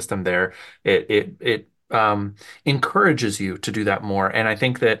library system there. It encourages you to do that more. And I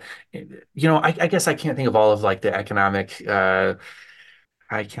think that I guess I can't think of all of like the economic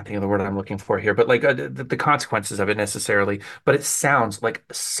I can't think of the word I'm looking for here, but like the consequences of it necessarily. But it sounds like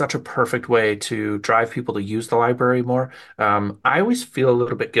such a perfect way to drive people to use the library more. I always feel a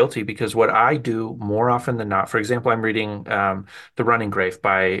little bit guilty because what I do more often than not, for example, I'm reading The Running Grave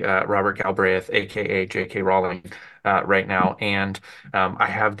by Robert Galbraith, aka J.K. Rowling, right now, and I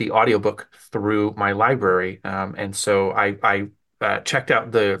have the audiobook through my library, and so I checked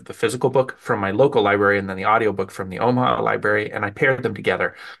out the physical book from my local library and then the audiobook from the Omaha library, and I paired them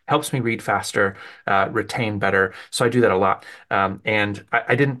together. Helps me read faster, retain better. So I do that a lot. And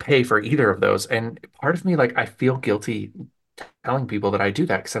I didn't pay for either of those. And part of me, like, I feel guilty telling people that I do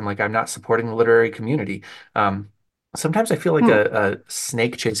that because I'm like, I'm not supporting the literary community. Sometimes I feel like Hmm. a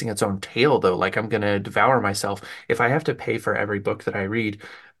snake chasing its own tail, though. Like I'm going to devour myself. If I have to pay for every book that I read,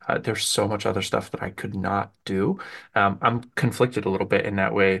 there's so much other stuff that I could not do. I'm conflicted a little bit in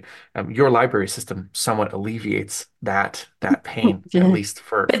that way. Your library system somewhat alleviates that pain, at Yeah. least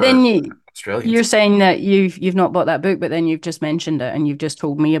for But then you're Australians. saying that you've not bought that book, but then you've just mentioned it and you've just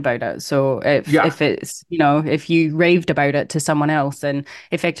told me about it. So Yeah, if it's, if you raved about it to someone else, then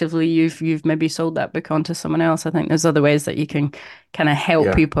effectively you've maybe sold that book on to someone else. I think there's other ways that you can kind of help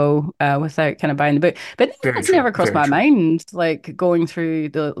yeah, people without kind of buying the book. But very that's true, never crossed very my true. mind, like going through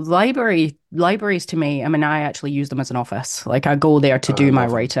the libraries to me. I mean, I actually use them as an office. Like I go there to Oh, I do my love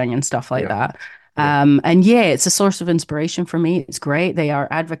them. writing and stuff like Yeah, that. yeah, And yeah, it's a source of inspiration for me. It's great. They are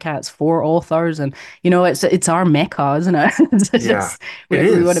advocates for authors, and it's our mecca, isn't it? It's yeah. just It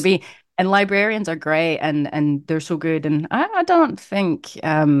wherever we want to is. be. And librarians are great, and they're so good. And I don't think,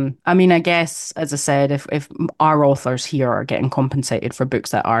 I mean, I guess as I said, if our authors here are getting compensated for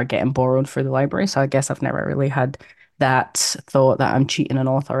books that are getting borrowed for the library, so I guess I've never really had that thought that I'm cheating an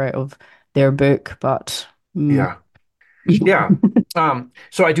author out of their book, but. Mm. Yeah. Yeah.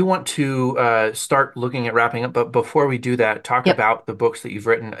 So I do want to start looking at wrapping up, but before we do that, talk Yep. about the books that you've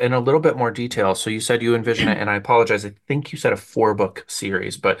written in a little bit more detail. So you said you envision it, and I apologize. I think you said a four-book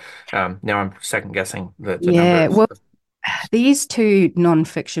series, but now I'm second guessing the Yeah, numbers. well, these two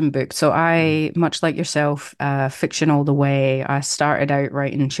non-fiction books. So Mhm. I, much like yourself, fiction all the way. I started out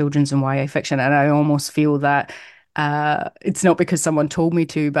writing children's and YA fiction, and I almost feel that it's not because someone told me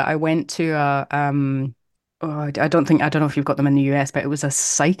to, but I went to a oh, I don't know if you've got them in the US, but it was a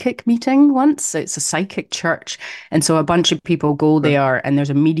psychic meeting once. It's a psychic church. And so a bunch of people go Okay. there and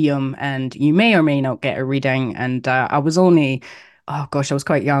there's a medium and you may or may not get a reading. And I was only oh gosh, I was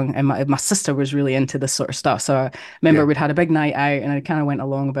quite young, and my sister was really into this sort of stuff. So I remember Yeah. we'd had a big night out, and I kind of went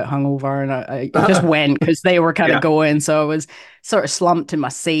along a bit hungover, and I just went because they were kind of Yeah. going. So I was sort of slumped in my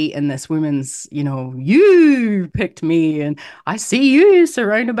seat, and this woman's, you picked me, and I see you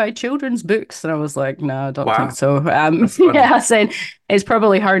surrounded by children's books, and I was like, no, I don't think Wow. so. That's Yeah, funny. I said it's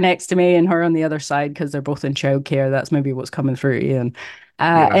probably her next to me and her on the other side because they're both in childcare. That's maybe what's coming through, Ian.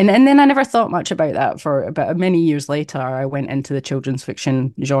 Yeah. And then I never thought much about that for about many years later. I went into the children's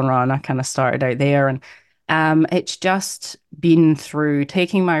fiction genre and I kind of started out there. And it's just been through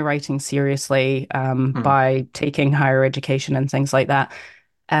taking my writing seriously Mm. by taking higher education and things like that.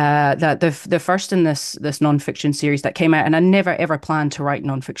 That the first in this nonfiction series that came out, and I never ever planned to write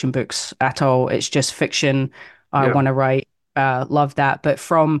nonfiction books at all. It's just fiction I Yeah. want to write. Love that. But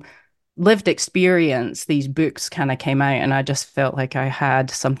from lived experience, these books kind of came out, and I just felt like I had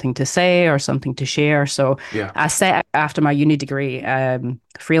something to say or something to share. So Yeah. I set after my uni degree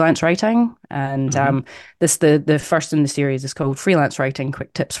freelance writing, and Hmm. this the first in the series is called Freelance Writing: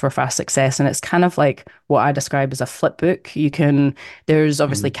 Quick Tips for Fast Success, and it's kind of like what I describe as a flip book. There's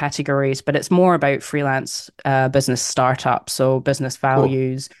obviously Hmm. categories, but it's more about freelance business startups, so business Cool.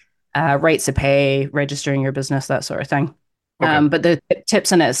 values, rates of pay, registering your business, that sort of thing. Okay. But the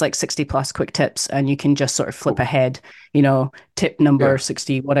tips in it is like 60 plus quick tips, and you can just sort of flip Cool. ahead, tip number Yeah.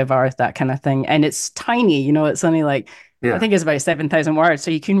 60, whatever, that kind of thing. And it's tiny, it's only like, I Yeah. think it's about 7,000 words.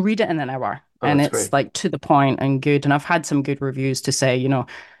 So you can read it in an hour, Oh, and that's it's great. like to the point and good. And I've had some good reviews to say,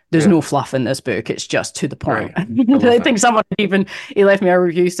 there's Yeah. no fluff in this book. It's just to the point. Right. I love I that. think someone even, he left me a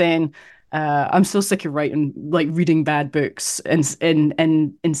review saying, I'm so sick of writing, like reading bad books,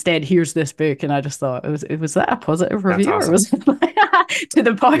 and instead here's this book, and I just thought was that a positive That's review or awesome. was it to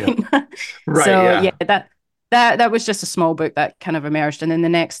the Yeah. point? Right. So yeah, Yeah. that was just a small book that kind of emerged, and then the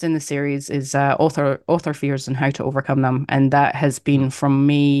next in the series is author fears and how to overcome them, and that has Mm. been from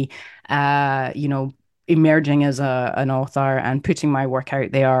me, emerging as an author and putting my work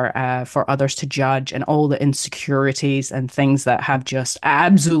out there for others to judge, and all the insecurities and things that have just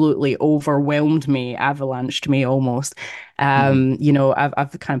absolutely overwhelmed me, avalanched me almost. Hmm.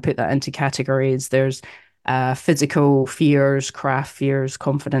 I've kind of put that into categories. There's physical fears, craft fears,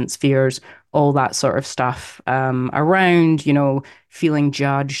 confidence fears, all that sort of stuff around, feeling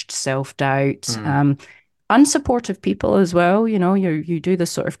judged, self-doubt, Mm. unsupportive people as well. You do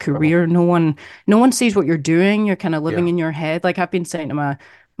this sort of Trouble. career. No one sees what you're doing. You're kind of living Yeah. in your head. Like I've been saying to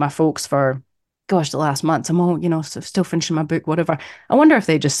my folks for gosh, the last month, I'm all, still finishing my book, whatever. I wonder if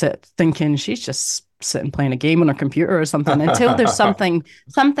they just sit thinking she's just sitting playing a game on her computer or something until there's something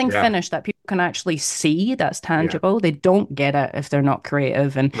Yeah. finished that people can actually see that's Yeah. tangible. They don't get it if they're not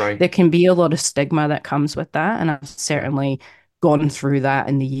creative. And Right. there can be a lot of stigma that comes with that. And I've Yeah. certainly gone through that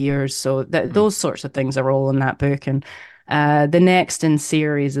in the years. So Mm. those sorts of things are all in that book. And the next in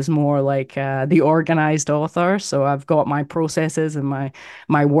series is more like the organized author. So I've got my processes and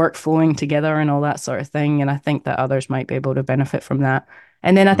my work flowing together and all that sort of thing. And I think that others might be able to benefit from that.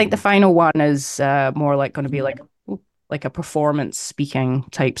 And then I think the Hmm. final one is more like going to be like a performance speaking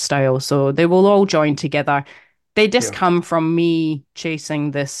type style. So they will all join together. They just Yeah. come from me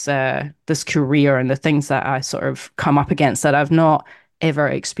chasing this career and the things that I sort of come up against that I've not ever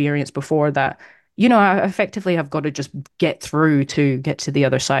experienced before. That I effectively have got to just get through to get to the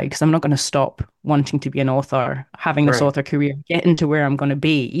other side because I'm not going to stop wanting to be an author, having this Right. author career, getting to where I'm going to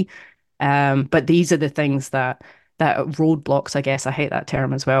be. But these are the things that roadblocks, I guess I hate that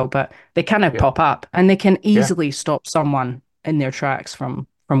term as well, but they kind of Yeah. pop up and they can Yeah. easily stop someone in their tracks from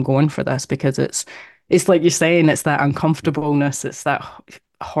going for this because it's like you're saying, it's that uncomfortableness, it's that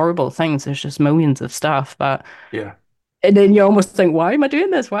horrible things. There's just millions of stuff, but Yeah. and then you almost think, why am I doing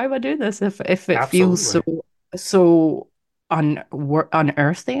this? Why am I doing this? If it feels Absolutely. so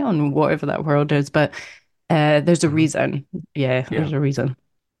unearthly on whatever that world is, but there's a Hmm. reason. Yeah, Yeah. there's a reason.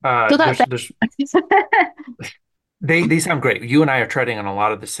 So that's There's it. they sound great. You and I are treading on a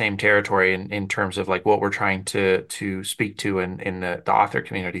lot of the same territory in terms of like what we're trying to speak to in the author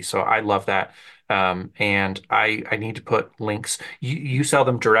community. So I love that. And I need to put links. You sell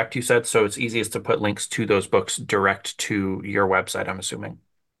them direct, you said, so it's easiest to put links to those books direct to your website, I'm assuming.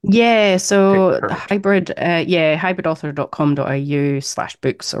 Yeah, Okay, so the perfect.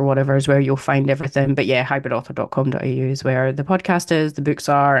 hybridauthor.com.au/books or whatever is where you'll find everything. But yeah, hybridauthor.com.au is where the podcast is, the books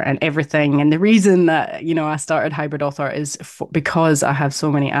are, and everything. And the reason that, I started Hybrid Author is because I have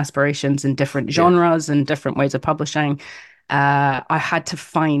so many aspirations in different Yeah, genres and different ways of publishing. I had to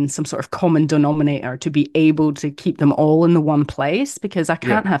find some sort of common denominator to be able to keep them all in the one place because I yeah,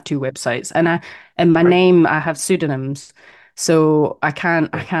 can't have two websites. And my right. name, I have pseudonyms. So I Yeah.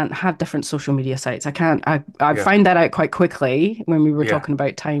 can't have different social media sites. I can't I Yeah. found that out quite quickly when we were Yeah. talking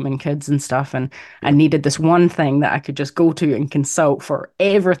about time and kids and stuff, and I Yeah. needed this one thing that I could just go to and consult for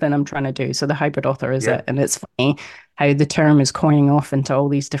everything I'm trying to do. So the hybrid author is Yeah. it. And it's funny how the term is coining off into all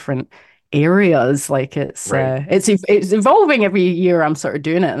these different areas. Like Right. it's evolving every year. I'm sort of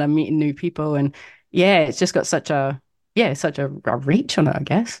doing it and I'm meeting new people, and yeah, it's just got such a reach on it, I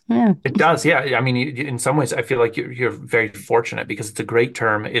guess. Yeah. It does, yeah. I mean, in some ways, I feel like you're very fortunate because it's a great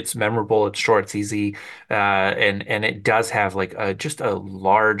term. It's memorable, it's short, it's easy, and it does have like just a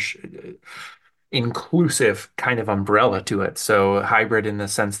large, inclusive kind of umbrella to it. So hybrid in the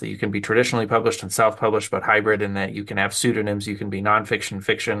sense that you can be traditionally published and self-published, but hybrid in that you can have pseudonyms, you can be nonfiction,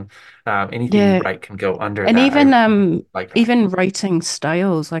 fiction, anything you Yeah. write can go under And that. I like that. even writing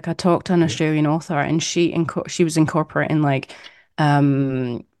styles, like I talked to an Yeah. Australian author and she was incorporating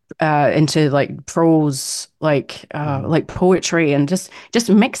um into like prose, Mhm. like poetry and just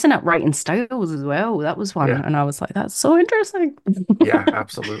mixing up writing styles as well. That was one. Yeah. And I was like, that's so interesting. Yeah,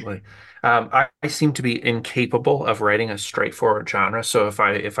 absolutely. I seem to be incapable of writing a straightforward genre. So if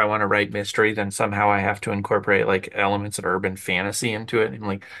I want to write mystery, then somehow I have to incorporate like elements of urban fantasy into it. And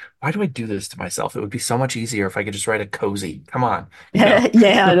like, why do I do this to myself? It would be so much easier if I could just write a cozy. Come on, you know.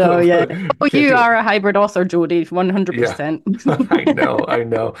 Yeah, I know, yeah. Oh, Can't you do it. are a hybrid author, Jodie, Yeah, 100%. I know, I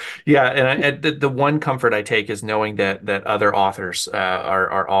know. Yeah, and the one comfort I take is knowing that other authors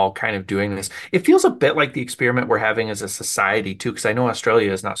are all kind of doing this. It feels a bit like the experiment we're having as a society too, because I know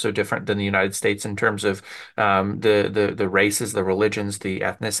Australia is not so different than the United States in terms of the races, the religions, the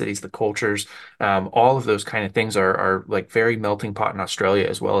ethnicities, the cultures. All of those kind of things are like very melting pot in Australia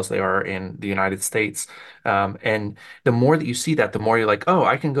as well as they are in the United States. And the more that you see that, the more you're like, oh,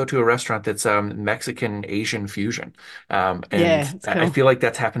 I can go to a restaurant that's Mexican Asian fusion. And Yeah, it's I cool. feel like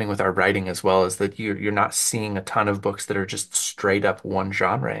that's happening with our writing as well, is that you're not seeing a ton of books that are just straight up one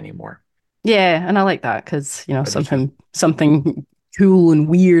genre anymore. Yeah, and I like that because, I do too. something cool and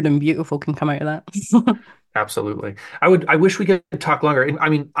weird and beautiful can come out of that. Absolutely. I wish we could talk longer. And I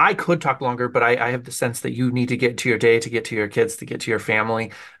mean, I could talk longer, but I have the sense that you need to get to your day, to get to your kids, to get to your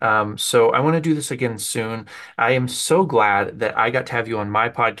family. So I want to do this again soon. I am so glad that I got to have you on my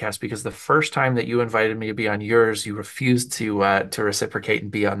podcast because the first time that you invited me to be on yours, you refused to reciprocate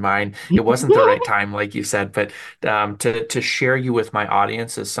and be on mine. It wasn't the right time, like you said, but to share you with my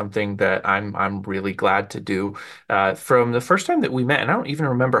audience is something that I'm really glad to do. From the first time that we met, and I don't even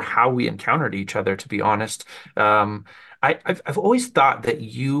remember how we encountered each other, to be honest. Um, I've always thought that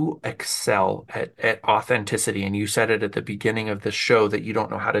you excel at authenticity, and you said it at the beginning of the show that you don't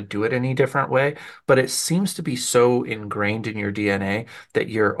know how to do it any different way, but it seems to be so ingrained in your DNA that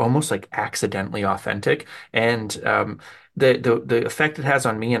you're almost like accidentally authentic. And the effect it has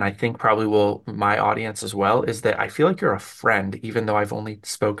on me, and I think probably will my audience as well, is that I feel like you're a friend, even though I've only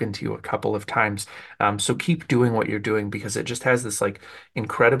spoken to you a couple of times. So keep doing what you're doing because it just has this like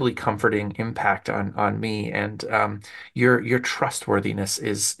incredibly comforting impact on me, and your trustworthiness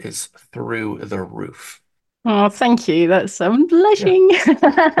is through the roof. Oh, thank you. That's I'm Yeah. blushing.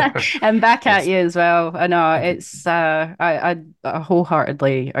 And back at Yes. you as well. I know Thank you. it's I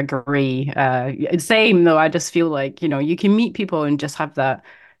wholeheartedly agree. Same though, I just feel like, you can meet people and just have that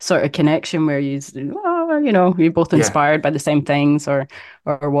sort of connection where you're both Yeah. inspired by the same things or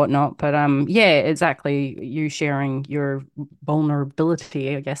whatnot. But yeah, exactly. You sharing your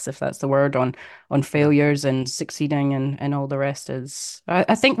vulnerability, I guess if that's the word, on Yeah. failures and succeeding and all the rest is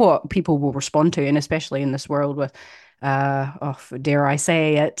I think what people will respond to, and especially in this world with dare I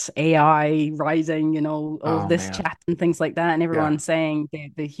say it, AI rising, all Oh this man. chat and things like that, and Yeah. everyone saying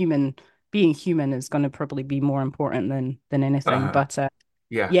the human being human is going to probably be more important than anything. Uh-huh. But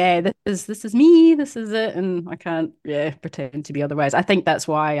Yeah. yeah, this is me, this is it, and I can't, yeah, pretend to be otherwise. I think that's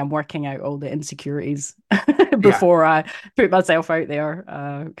why I'm working out all the insecurities Yeah. before I put myself out there,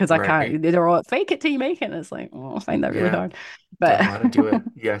 because I Right. can't. They're all fake it till you make it. And it's like, oh, I find that really Yeah. hard, but Don't know how to do it.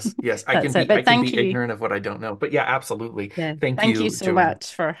 Yes. Yes. I that's can it. be I But can thank be you. ignorant of what I don't know. But yeah, absolutely. Yeah, Thank thank you you, so Joanne.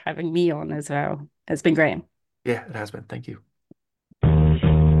 much for having me on as well. It's been great. Yeah, it has been. Thank you.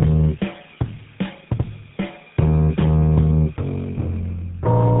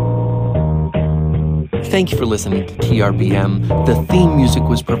 Thank you for listening to TRBM. The theme music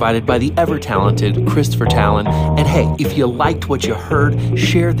was provided by the ever-talented Christopher Talon. And hey, if you liked what you heard,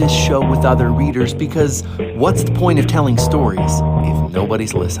 share this show with other readers because what's the point of telling stories if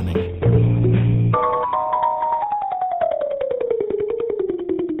nobody's listening?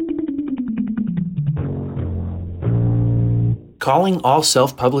 Calling all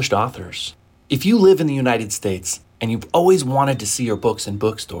self-published authors. If you live in the United States and you've always wanted to see your books in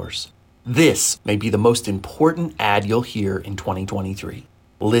bookstores, This may be the most important ad you'll hear in 2023.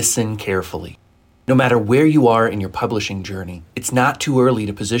 Listen carefully. No matter where you are in your publishing journey, it's not too early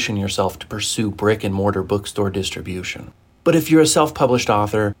to position yourself to pursue brick and mortar bookstore distribution. But if you're a self-published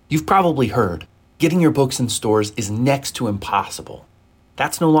author, you've probably heard getting your books in stores is next to impossible.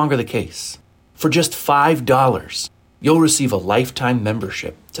 That's no longer the case. For just $5, you'll receive a lifetime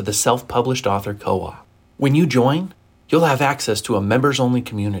membership to the Self-Published Author Co-op. When you join, you'll have access to a members-only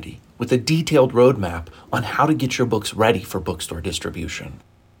community with a detailed roadmap on how to get your books ready for bookstore distribution.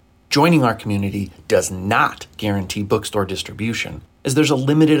 Joining our community does not guarantee bookstore distribution, as there's a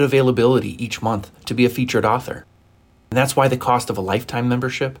limited availability each month to be a featured author. And that's why the cost of a lifetime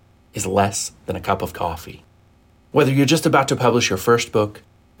membership is less than a cup of coffee. Whether you're just about to publish your first book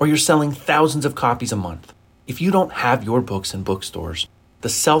or you're selling thousands of copies a month, if you don't have your books in bookstores, the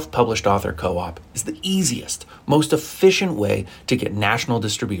Self-Published Author Co-op is the easiest, most efficient way to get national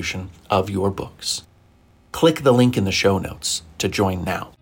distribution of your books. Click the link in the show notes to join now.